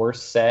down the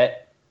worst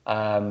set,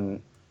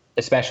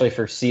 especially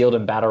for sealed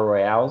and battle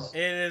royales.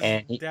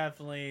 It is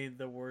definitely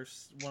the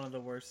worst, one of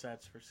the worst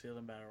sets for sealed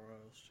and battle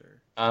royals.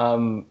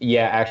 Sure.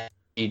 Yeah,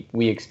 actually,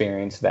 we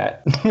experienced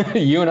that.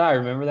 You and I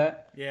remember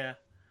that. Yeah,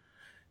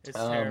 it's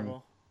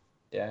terrible.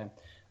 Yeah.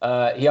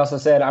 He also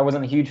said, I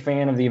wasn't a huge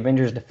fan of the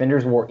Avengers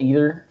Defenders War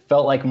either.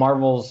 Felt like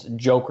Marvel's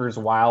Joker's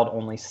Wild,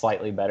 only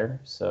slightly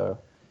better. So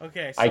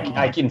okay, so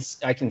I can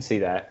see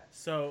that.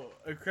 So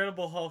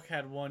Incredible Hulk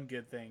had one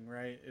good thing,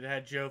 right? It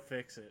had Joe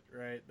Fixit,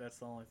 right? That's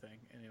the only thing.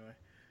 Anyway,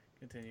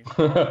 continue.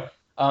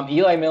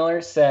 Eli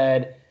Miller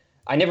said,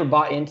 I never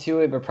bought into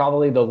it, but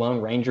probably the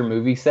Lone Ranger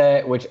movie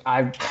set, which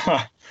that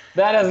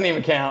doesn't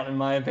even count in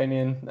my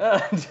opinion.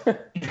 That's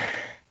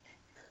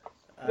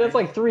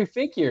like 3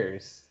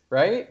 figures,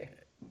 right?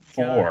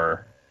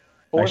 4.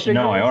 Four Actually,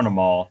 no, I own them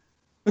all.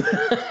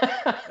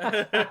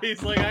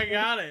 He's like, I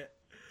got it.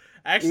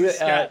 Actually,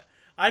 Scott,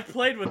 I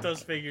played with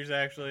those figures,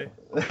 actually.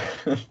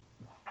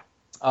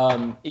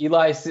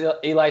 Eli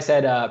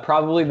said,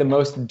 probably the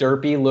most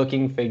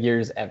derpy-looking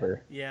figures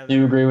ever. Yeah. Do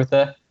you agree with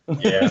that?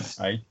 Yes.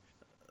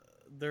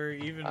 They're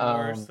even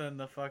worse than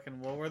the fucking,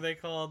 what were they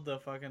called? The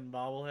fucking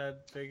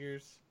bobblehead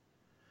figures?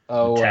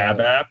 Oh, Tab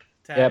app?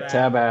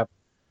 Tab app.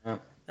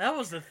 That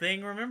was the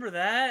thing. Remember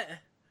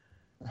that?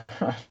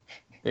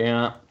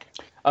 Yeah.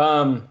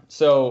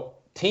 So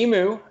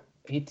Timu,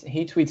 he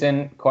tweets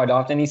in quite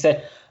often. He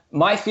said,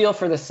 my feel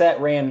for the set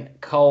ran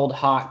cold,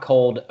 hot,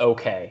 cold,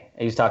 okay.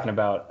 He's talking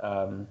about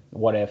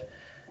What If.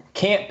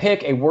 Can't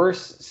pick a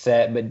worse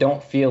set, but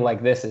don't feel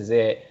like this is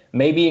it.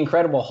 Maybe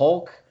Incredible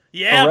Hulk.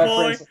 Yeah,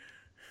 boy.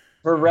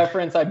 For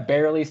reference, I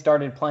barely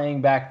started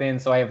playing back then,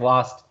 so I have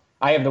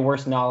the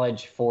worst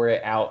knowledge for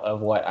it out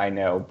of what I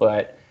know.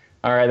 But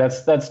all right,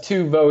 that's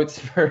 2 votes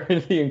for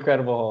the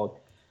Incredible Hulk.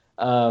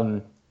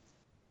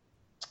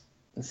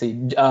 Let's see.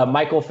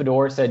 Michael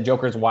Fedor said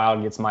Joker's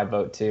Wild gets my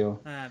vote too.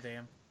 Ah,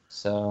 damn.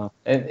 So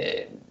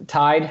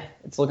tied.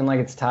 It's looking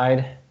like it's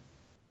tied.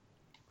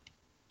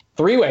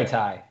 3-way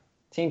tie.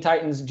 Teen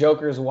Titans,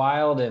 Joker's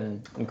Wild,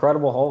 and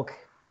Incredible Hulk.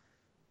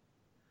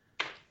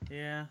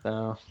 Yeah.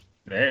 So.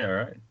 Hey, all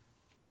right.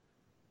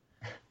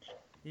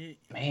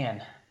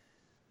 Man.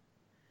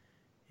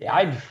 Yeah,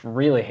 I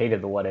really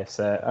hated the What If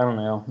set. I don't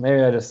know.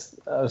 Maybe I was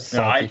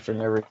salty for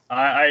no reason.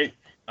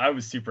 I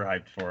was super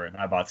hyped for it.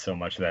 I bought so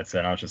much of that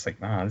set. I was just like,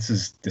 this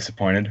is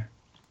disappointed.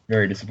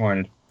 Very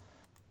disappointed.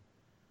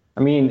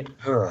 I mean,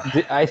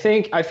 I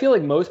feel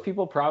like most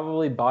people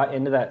probably bought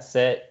into that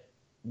set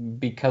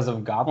because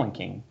of Goblin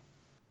King.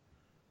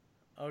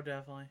 Oh,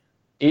 definitely.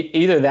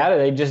 Either that or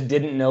they just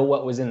didn't know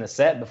what was in the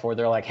set before.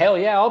 They're like, hell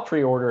yeah, I'll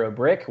pre-order a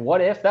brick.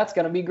 What if? That's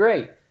going to be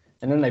great.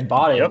 And then they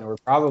bought it and were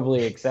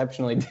probably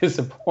exceptionally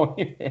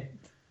disappointed.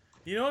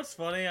 You know what's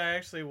funny? I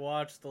actually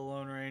watched The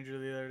Lone Ranger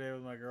the other day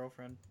with my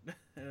girlfriend.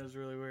 And it was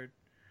really weird.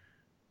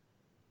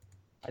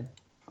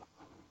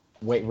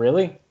 Wait,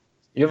 really?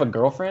 You have a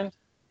girlfriend?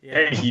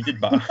 Yeah. Hey, he did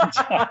buy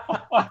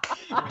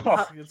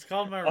it's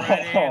called my right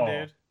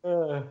hand,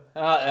 dude.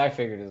 I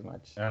figured as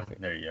much.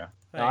 There you go.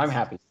 No, I'm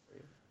happy for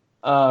you.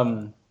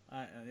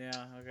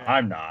 Yeah, okay.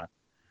 I'm not.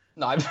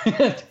 No,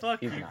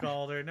 Fuck you,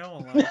 Calder. No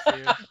one likes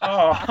you.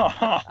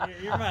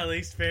 You're my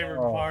least favorite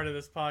part of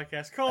this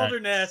podcast. Calder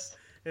Ness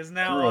is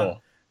now on.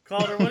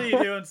 Calder, what are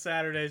you doing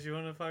Saturdays? You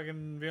want to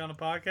fucking be on a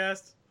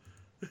podcast?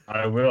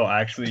 I will,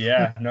 actually,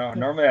 yeah. No,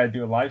 normally I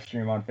do a live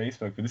stream on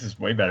Facebook, but this is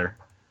way better.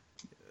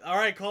 All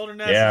right, Calder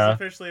Ness is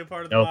officially a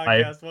part of the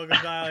podcast. Welcome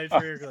to Dial H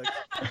for your clicks.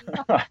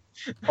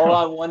 Hold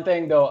on, one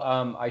thing though.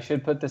 I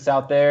should put this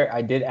out there.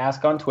 I did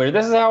ask on Twitter.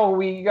 This is how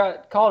we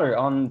got Calder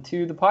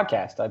onto the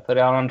podcast. I put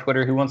out on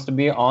Twitter who wants to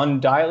be on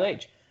Dial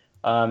H.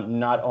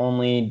 Not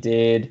only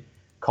did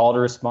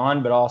Calder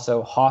respond, but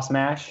also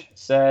Hossmash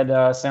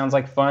said sounds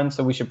like fun,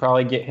 so we should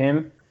probably get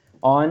him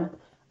on.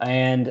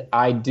 And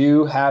I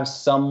do have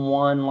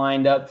someone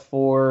lined up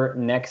for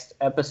next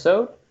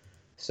episode,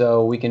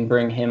 so we can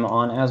bring him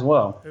on as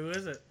well. Who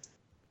is it?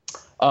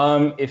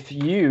 If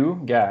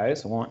you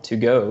guys want to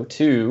go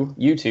to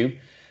YouTube,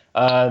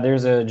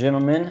 there's a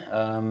gentleman,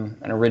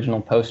 an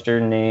original poster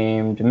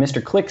named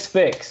Mr. Clicks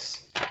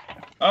Fix.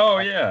 Oh,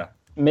 yeah.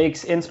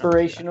 Makes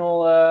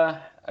inspirational,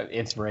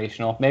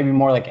 maybe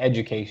more like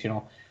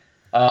educational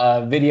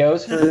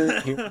videos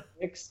for Hero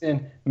Clicks.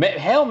 And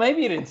hell,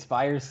 maybe it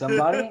inspires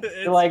somebody.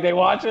 Like they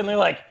watch it and they're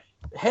like,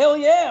 hell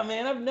yeah,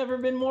 man, I've never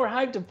been more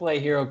hyped to play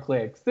Hero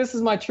Clicks. This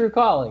is my true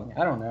calling.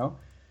 I don't know.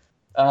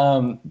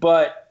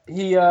 But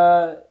he,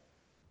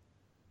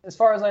 as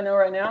far as I know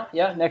right now,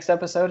 yeah, next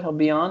episode he'll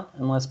be on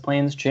unless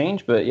plans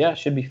change. But yeah, it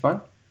should be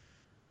fun.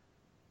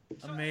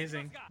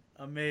 Amazing.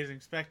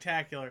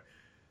 Spectacular.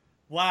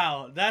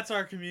 Wow, that's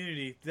our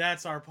community.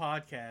 That's our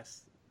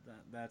podcast.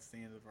 That's the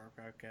end of our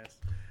podcast.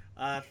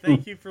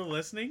 Thank you for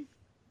listening.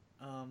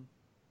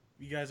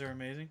 You guys are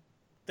amazing.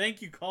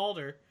 Thank you,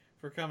 Calder,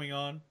 for coming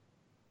on.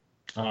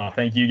 Oh,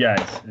 thank you guys.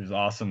 It was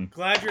awesome.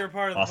 Glad you're a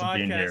part of the Awesome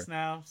being here. podcast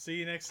now. See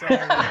you next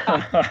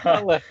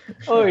Saturday.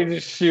 Oh, you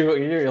just shoot.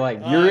 You're like,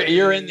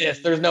 you're in this.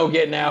 There's no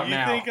getting out you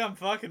now. think I'm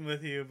fucking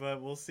with you,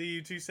 but we'll see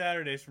you 2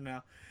 Saturdays from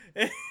now.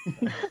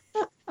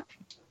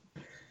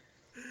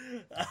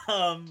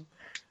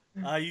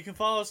 You can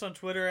follow us on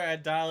Twitter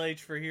at DialH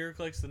for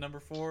HeroClix, the number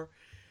 4.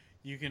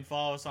 You can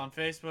follow us on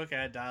Facebook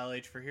at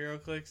DialH for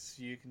HeroClix.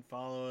 You can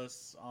follow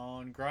us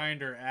on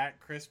Grindr at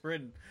Chris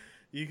Britton.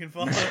 You can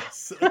follow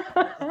us.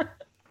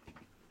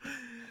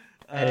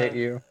 I hate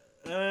you.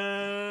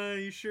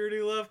 You sure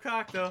do love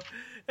cock, though.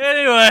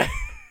 Anyway.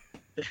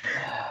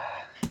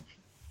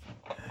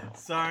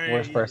 Sorry.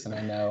 Worst person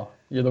I know.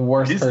 You're the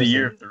worst This is person. the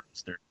year of the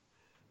rooster.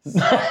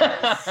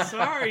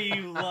 Sorry,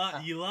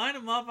 you line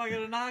them up. I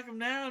gotta knock them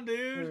down,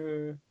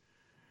 dude.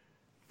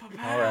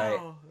 All right.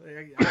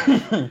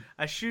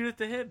 I shoot at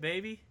the hip,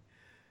 baby.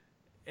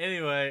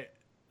 Anyway,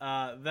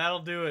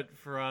 that'll do it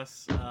for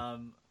us.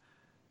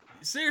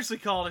 Seriously,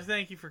 Calder,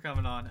 thank you for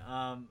coming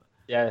on.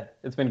 Yeah,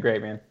 it's been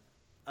great, man.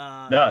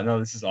 No,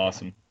 this is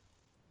awesome.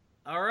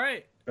 All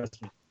right.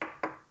 Trust me.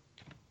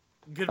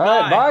 Goodbye.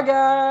 All right, bye,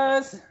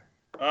 guys.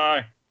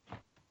 Bye.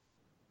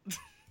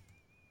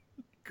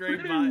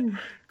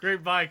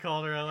 Great bye,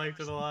 Calder. I liked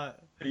it a lot.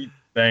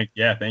 Thank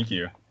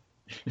you.